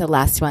 It's the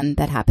last one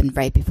that happened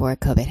right before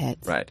COVID hit.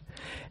 Right.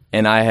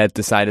 And I had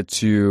decided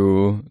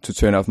to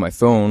turn off my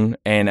phone.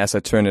 And as I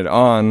turned it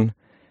on,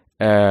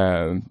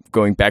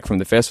 going back from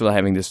the festival,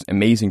 having this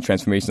amazing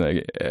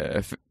transformation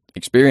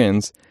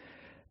experience,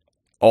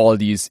 all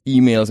these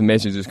emails and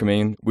messages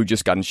coming in, we've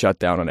just gotten shut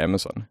down on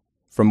Amazon.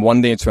 From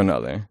one day to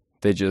another,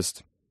 they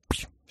just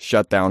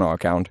shut down our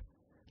account.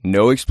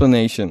 No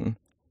explanation,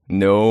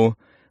 no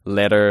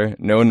letter,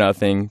 no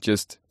nothing.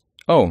 Just,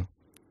 oh,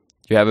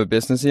 you have a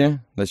business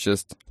here? Let's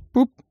just,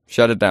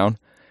 shut it down.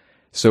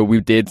 So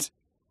we did...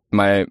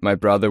 My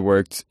brother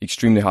worked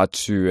extremely hard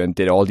and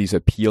did all these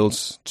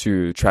appeals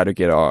to try to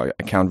get our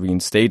account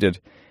reinstated.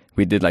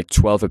 We did like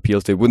 12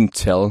 appeals. They wouldn't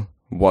tell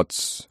what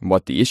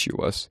the issue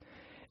was.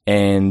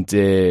 And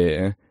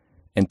 2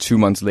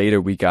 months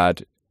later, we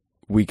got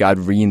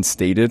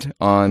reinstated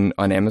on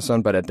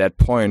Amazon. But at that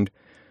point,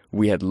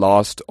 we had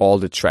lost all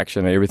the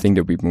traction and everything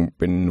that we've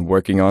been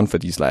working on for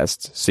these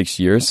last 6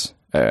 years.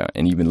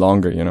 and even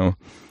longer,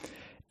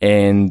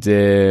 And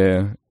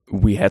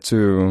we had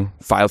to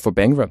file for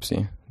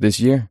bankruptcy this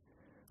year.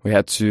 We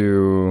had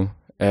to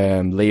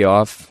lay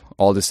off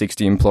all the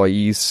 60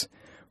 employees.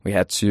 We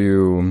had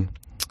to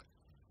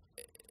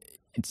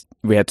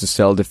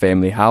sell the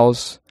family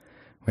house.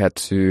 We had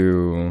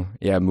to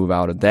move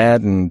out of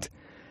that, and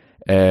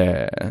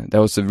that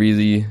was a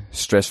really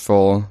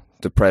stressful,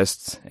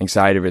 depressed,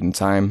 anxiety-ridden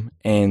time,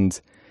 and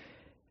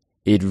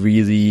it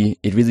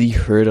really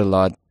hurt a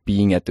lot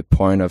being at the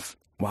point of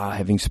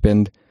having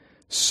spent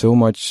so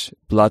much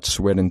blood,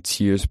 sweat, and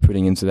tears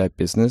putting into that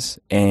business,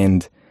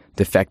 and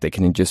the fact that it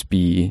can just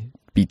be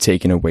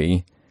taken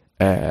away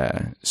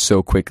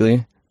so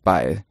quickly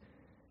by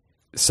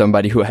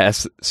somebody who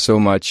has so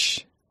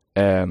much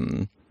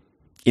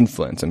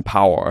influence and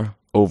power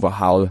over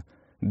how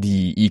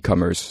the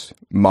e-commerce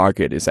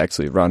market is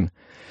actually run.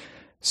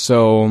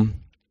 So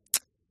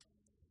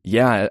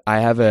I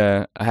have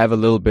a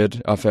little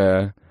bit of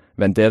a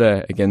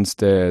vendetta against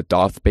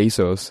Darth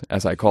Bezos,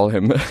 as I call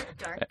him.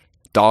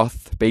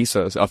 Darth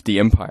Bezos of the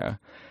empire.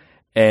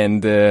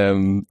 And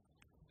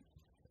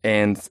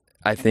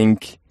I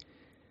think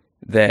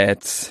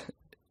that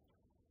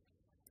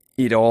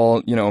it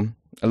all,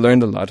 I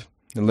learned a lot.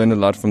 I learned a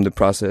lot from the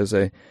process.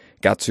 I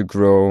got to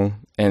grow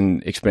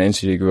and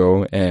exponentially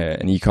grow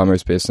an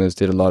e-commerce business,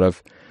 did a lot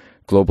of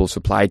global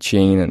supply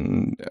chain,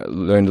 and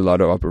learned a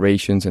lot of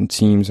operations and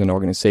teams and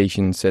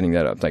organizations, setting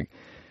that up. Like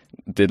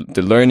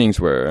the learnings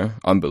were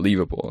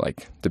unbelievable,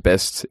 like the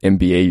best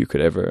MBA you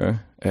could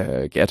ever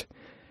get.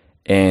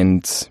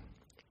 And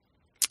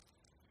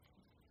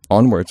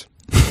onward.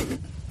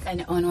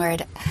 And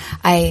onward.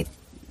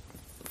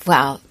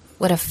 Wow,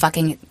 what a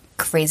fucking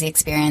crazy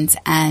experience.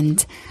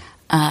 And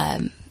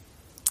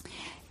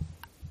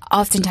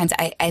oftentimes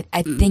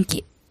I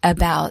think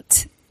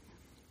about,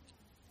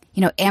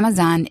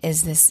 Amazon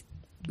is this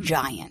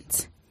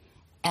giant,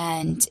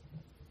 and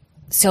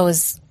so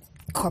is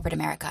corporate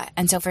America.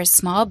 And so for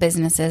small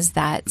businesses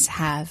that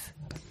have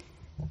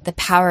the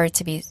power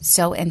to be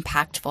so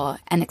impactful,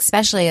 and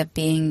especially of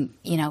being,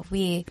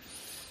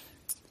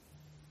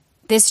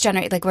 this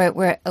generation, like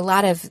we're a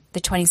lot of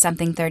the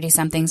 20-something,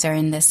 30-somethings are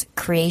in this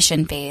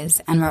creation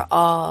phase, and we're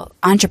all,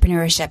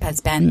 entrepreneurship has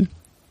been,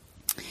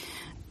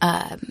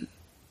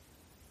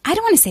 I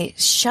don't want to say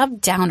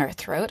shoved down our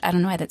throat. I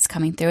don't know why that's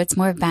coming through. It's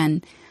more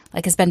been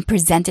like it's been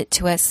presented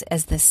to us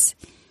as this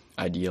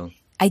ideal,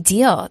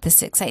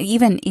 this exciting.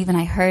 Even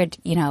I heard,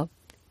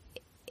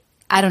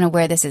 I don't know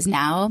where this is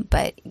now,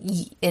 but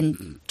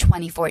in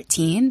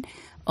 2014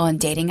 on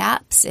dating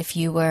apps, if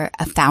you were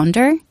a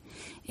founder,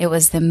 it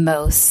was the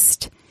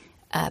most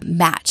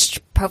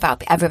matched profile.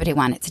 Everybody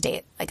wanted to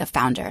date like a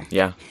founder.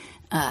 Yeah.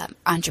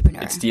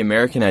 Entrepreneur. It's the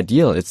American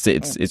ideal.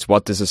 It's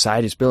what the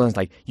society is built on. It's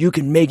like, you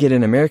can make it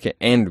in America.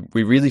 And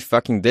we really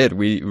fucking did.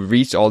 We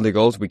reached all the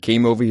goals. We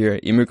came over here,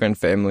 immigrant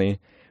family.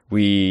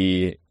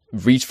 We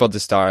reached for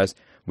the stars.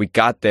 We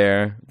got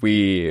there.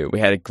 We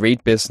had a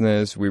great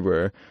business.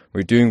 We're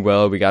doing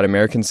well. We got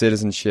American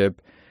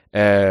citizenship.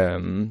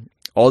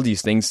 All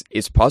these things,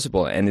 it's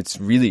possible. And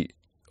it's really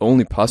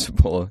only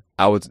possible,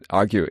 I would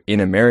argue, in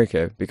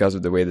America because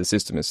of the way the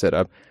system is set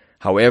up.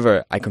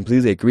 However, I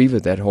completely agree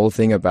with that whole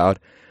thing about,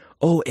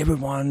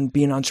 everyone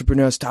be an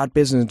entrepreneur, start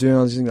business, doing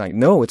all these things. Like,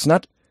 no, it's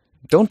not.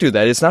 Don't do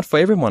that. It's not for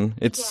everyone.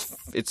 It's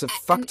a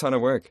fuck ton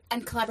of work.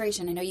 And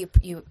collaboration. I know you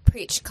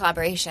preach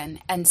collaboration.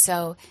 And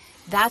so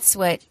that's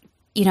what,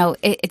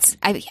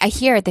 I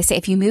hear it. They say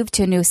if you move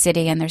to a new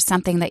city and there's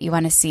something that you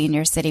want to see in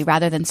your city,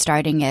 rather than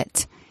starting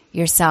it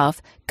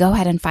yourself, go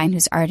ahead and find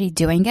who's already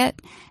doing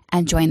it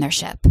and join their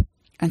ship.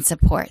 And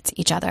support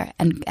each other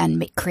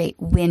and create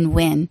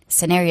win-win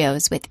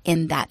scenarios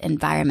within that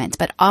environment.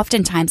 But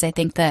oftentimes I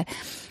think the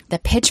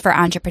pitch for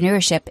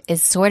entrepreneurship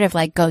is sort of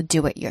like, go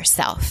do it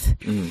yourself.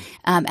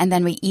 And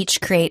then we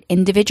each create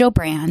individual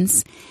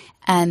brands,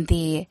 and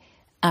the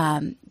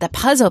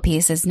puzzle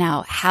piece is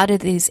now, how do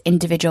these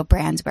individual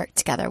brands work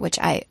together, which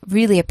I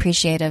really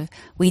appreciate of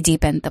We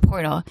Deepen the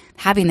Portal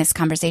having this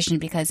conversation,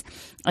 because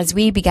as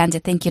we began to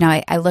think,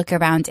 I look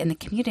around in the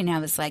community and I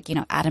was like,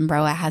 Adam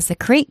Roa has the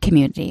Create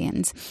community,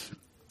 and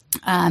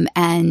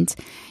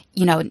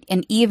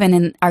even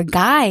in our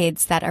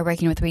guides that are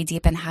working with We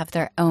Deepen have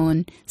their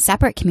own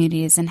separate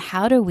communities. And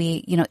how do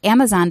we,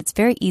 Amazon, it's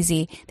very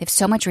easy. They have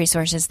so much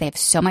resources. They have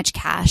so much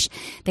cash.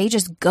 They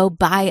just go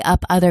buy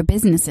up other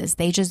businesses.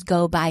 They just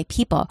go buy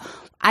people.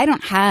 I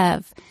don't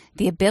have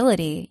the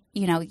ability,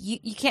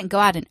 you can't go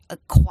out and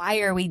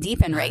acquire We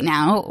Deepen right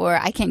now, or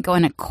I can't go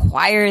and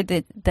acquire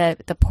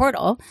the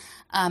portal.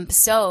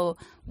 So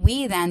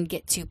we then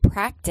get to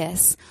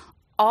practice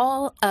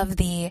all of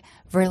the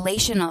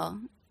relational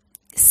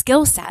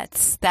skill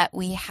sets that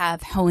we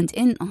have honed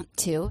in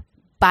onto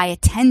by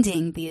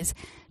attending these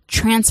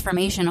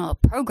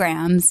transformational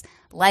programs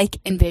like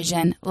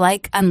Envision,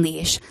 like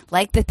Unleash,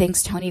 like the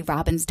things Tony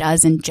Robbins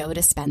does and Joe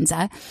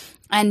Dispenza.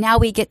 And now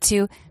we get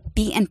to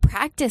be in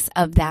practice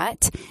of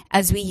that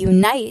as we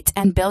unite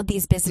and build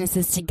these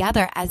businesses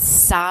together as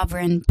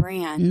sovereign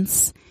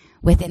brands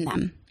within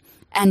them.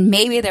 And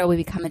maybe there will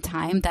become a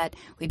time that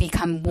we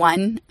become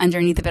one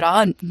underneath of it all.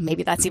 And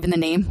maybe that's even the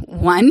name,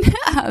 one.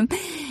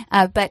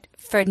 But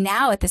for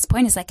now, at this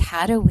point, it's like,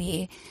 how do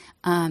we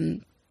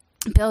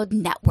build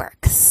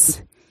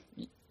networks?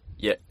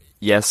 Yeah.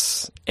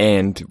 Yes.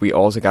 And we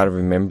also got to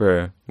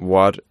remember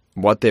what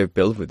they've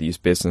built with these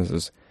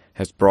businesses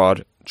has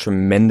brought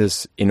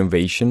tremendous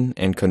innovation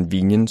and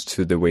convenience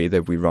to the way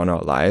that we run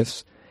our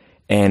lives.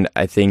 And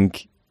I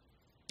think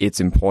it's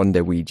important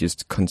that we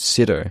just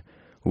consider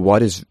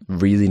what is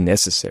really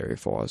necessary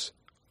for us.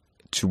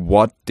 To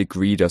what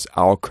degree does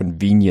our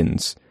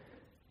convenience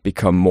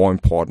become more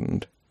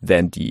important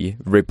than the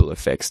ripple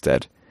effects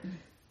that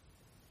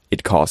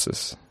it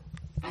causes?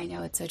 I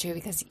know it's so true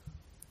because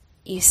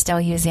you still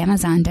use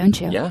Amazon, don't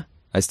you? Yeah,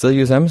 I still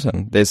use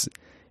Amazon.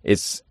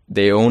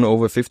 They own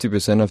over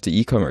 50% of the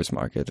e-commerce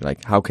market.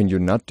 Like, how can you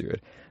not do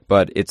it?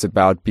 But it's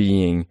about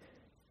being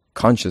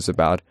conscious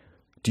about,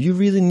 do you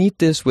really need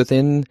this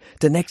within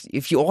the next,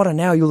 if you order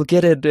now, you'll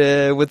get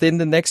it within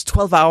the next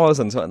 12 hours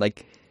and so on.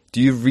 Like,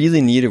 do you really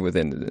need it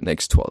within the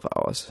next 12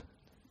 hours?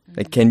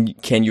 Like, can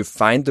you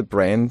find the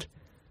brand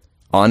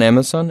on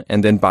Amazon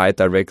and then buy it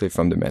directly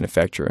from the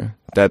manufacturer?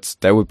 That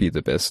would be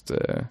the best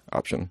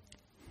option.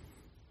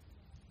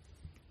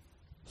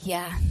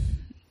 Yeah.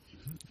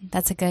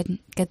 That's a good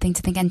thing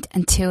to think.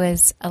 And two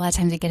is, a lot of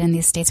times we get in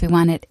these states, we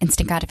want it.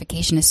 Instant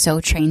gratification is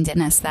so trained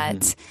in us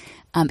that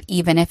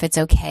even if it's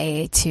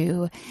okay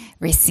to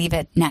receive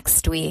it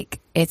next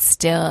week, it's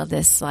still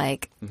this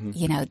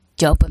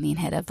dopamine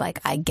hit of like,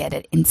 I get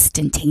it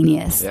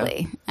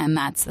instantaneously. Yeah. And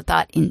that's the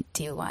thought.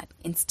 Do you want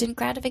instant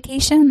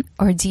gratification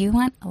or do you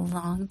want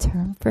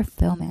long-term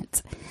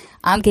fulfillment?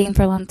 I'm game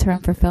for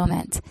long-term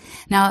fulfillment.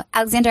 Now,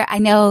 Alexander, I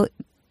know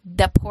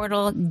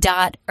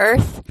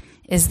theportal.earth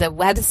is the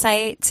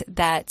website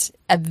that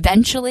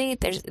eventually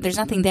there's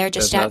nothing there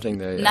just yet. Nothing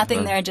there yet.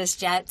 Nothing there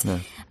just yet.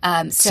 No.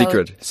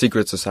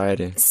 Secret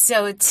society.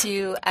 So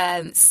to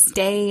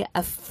stay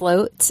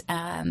afloat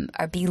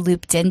or be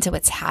looped into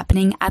what's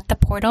happening at the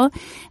portal,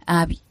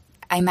 I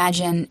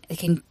imagine you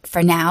can,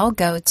 for now,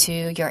 go to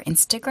your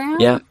Instagram.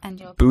 Yeah. And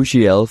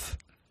Bougie Elf.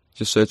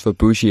 Just search for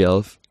Bougie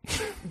Elf.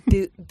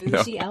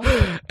 Bougie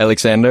Elf?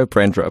 Alexander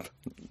Brandrup.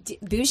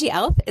 Bougie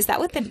Elf? Is that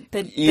what the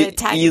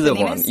tag either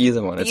name one? is?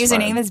 Either one. The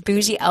username fine. Is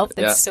Bougie Elf.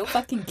 That's so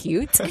fucking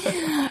cute.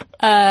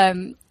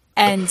 Okay,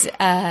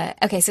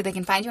 so they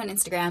can find you on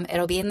Instagram.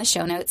 It'll be in the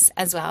show notes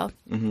as well.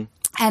 Mm-hmm.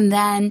 And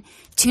then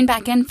tune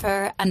back in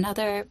for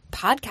another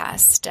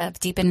podcast of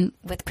Deep In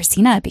with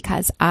Christina,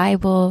 because I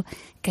will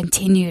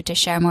continue to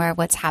share more of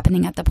what's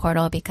happening at the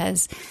portal,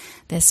 because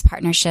this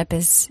partnership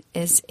is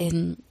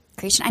in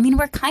creation. I mean,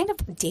 we're kind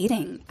of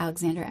dating,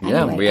 Alexander.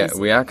 Anyway, yeah,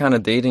 we are kind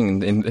of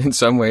dating in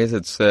some ways.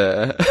 It's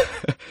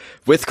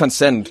with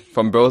consent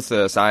from both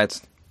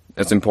sides.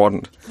 It's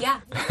important.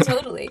 Yeah,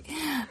 totally.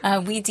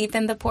 We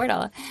deepen the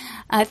portal.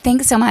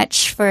 Thanks so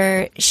much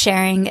for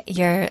sharing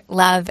your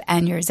love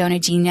and your zone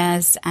of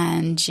genius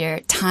and your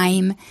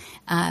time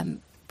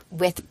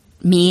with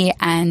me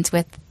and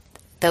with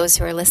those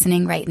who are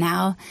listening right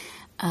now.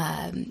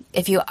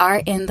 If you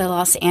are in the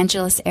Los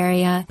Angeles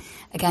area,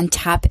 again,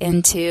 tap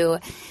into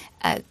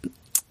the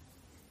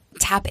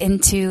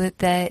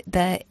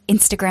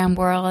Instagram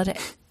world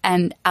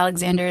and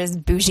Alexander's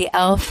Bougie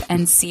Elf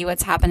and see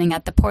what's happening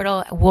at the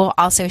portal. We'll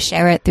also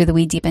share it through the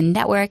We Deepen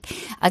network.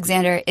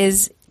 Alexander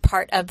is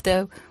part of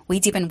the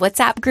We Deepen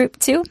WhatsApp group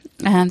too,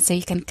 so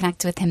you can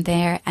connect with him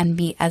there and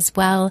me as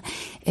well.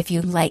 If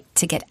you'd like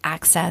to get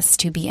access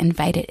to be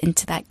invited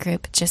into that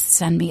group, just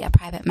send me a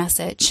private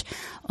message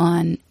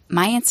on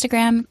my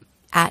Instagram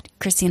at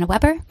Christina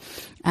Weber.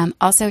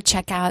 Also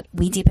check out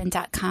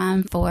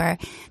WeDeepen.com for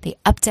the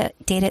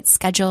updated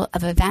schedule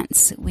of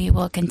events. We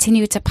will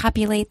continue to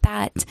populate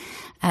that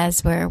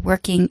as we're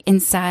working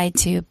inside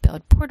to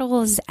build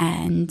portals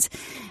and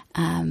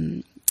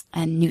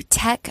new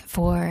tech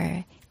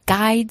for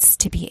guides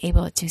to be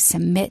able to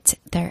submit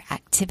their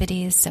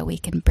activities so we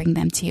can bring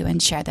them to you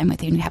and share them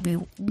with you. And have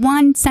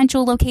one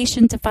central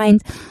location to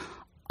find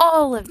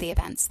all of the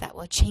events that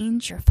will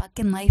change your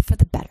fucking life for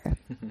the better.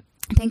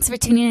 Thanks for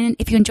tuning in.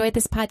 If you enjoyed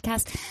this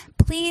podcast,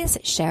 please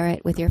share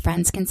it with your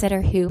friends.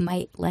 Consider who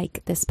might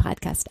like this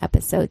podcast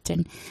episode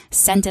and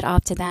send it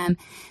off to them.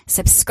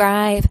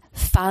 Subscribe,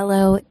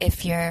 follow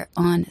if you're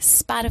on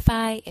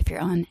Spotify. If you're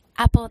on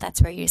Apple,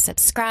 that's where you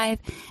subscribe,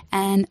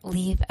 and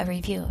leave a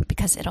review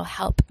because it'll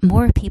help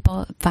more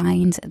people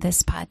find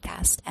this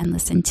podcast and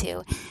listen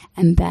to,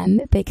 and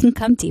then they can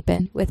come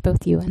deepen with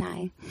both you and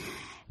I.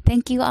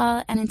 Thank you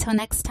all, and until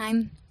next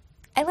time,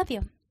 I love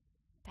you.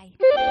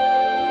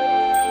 Bye.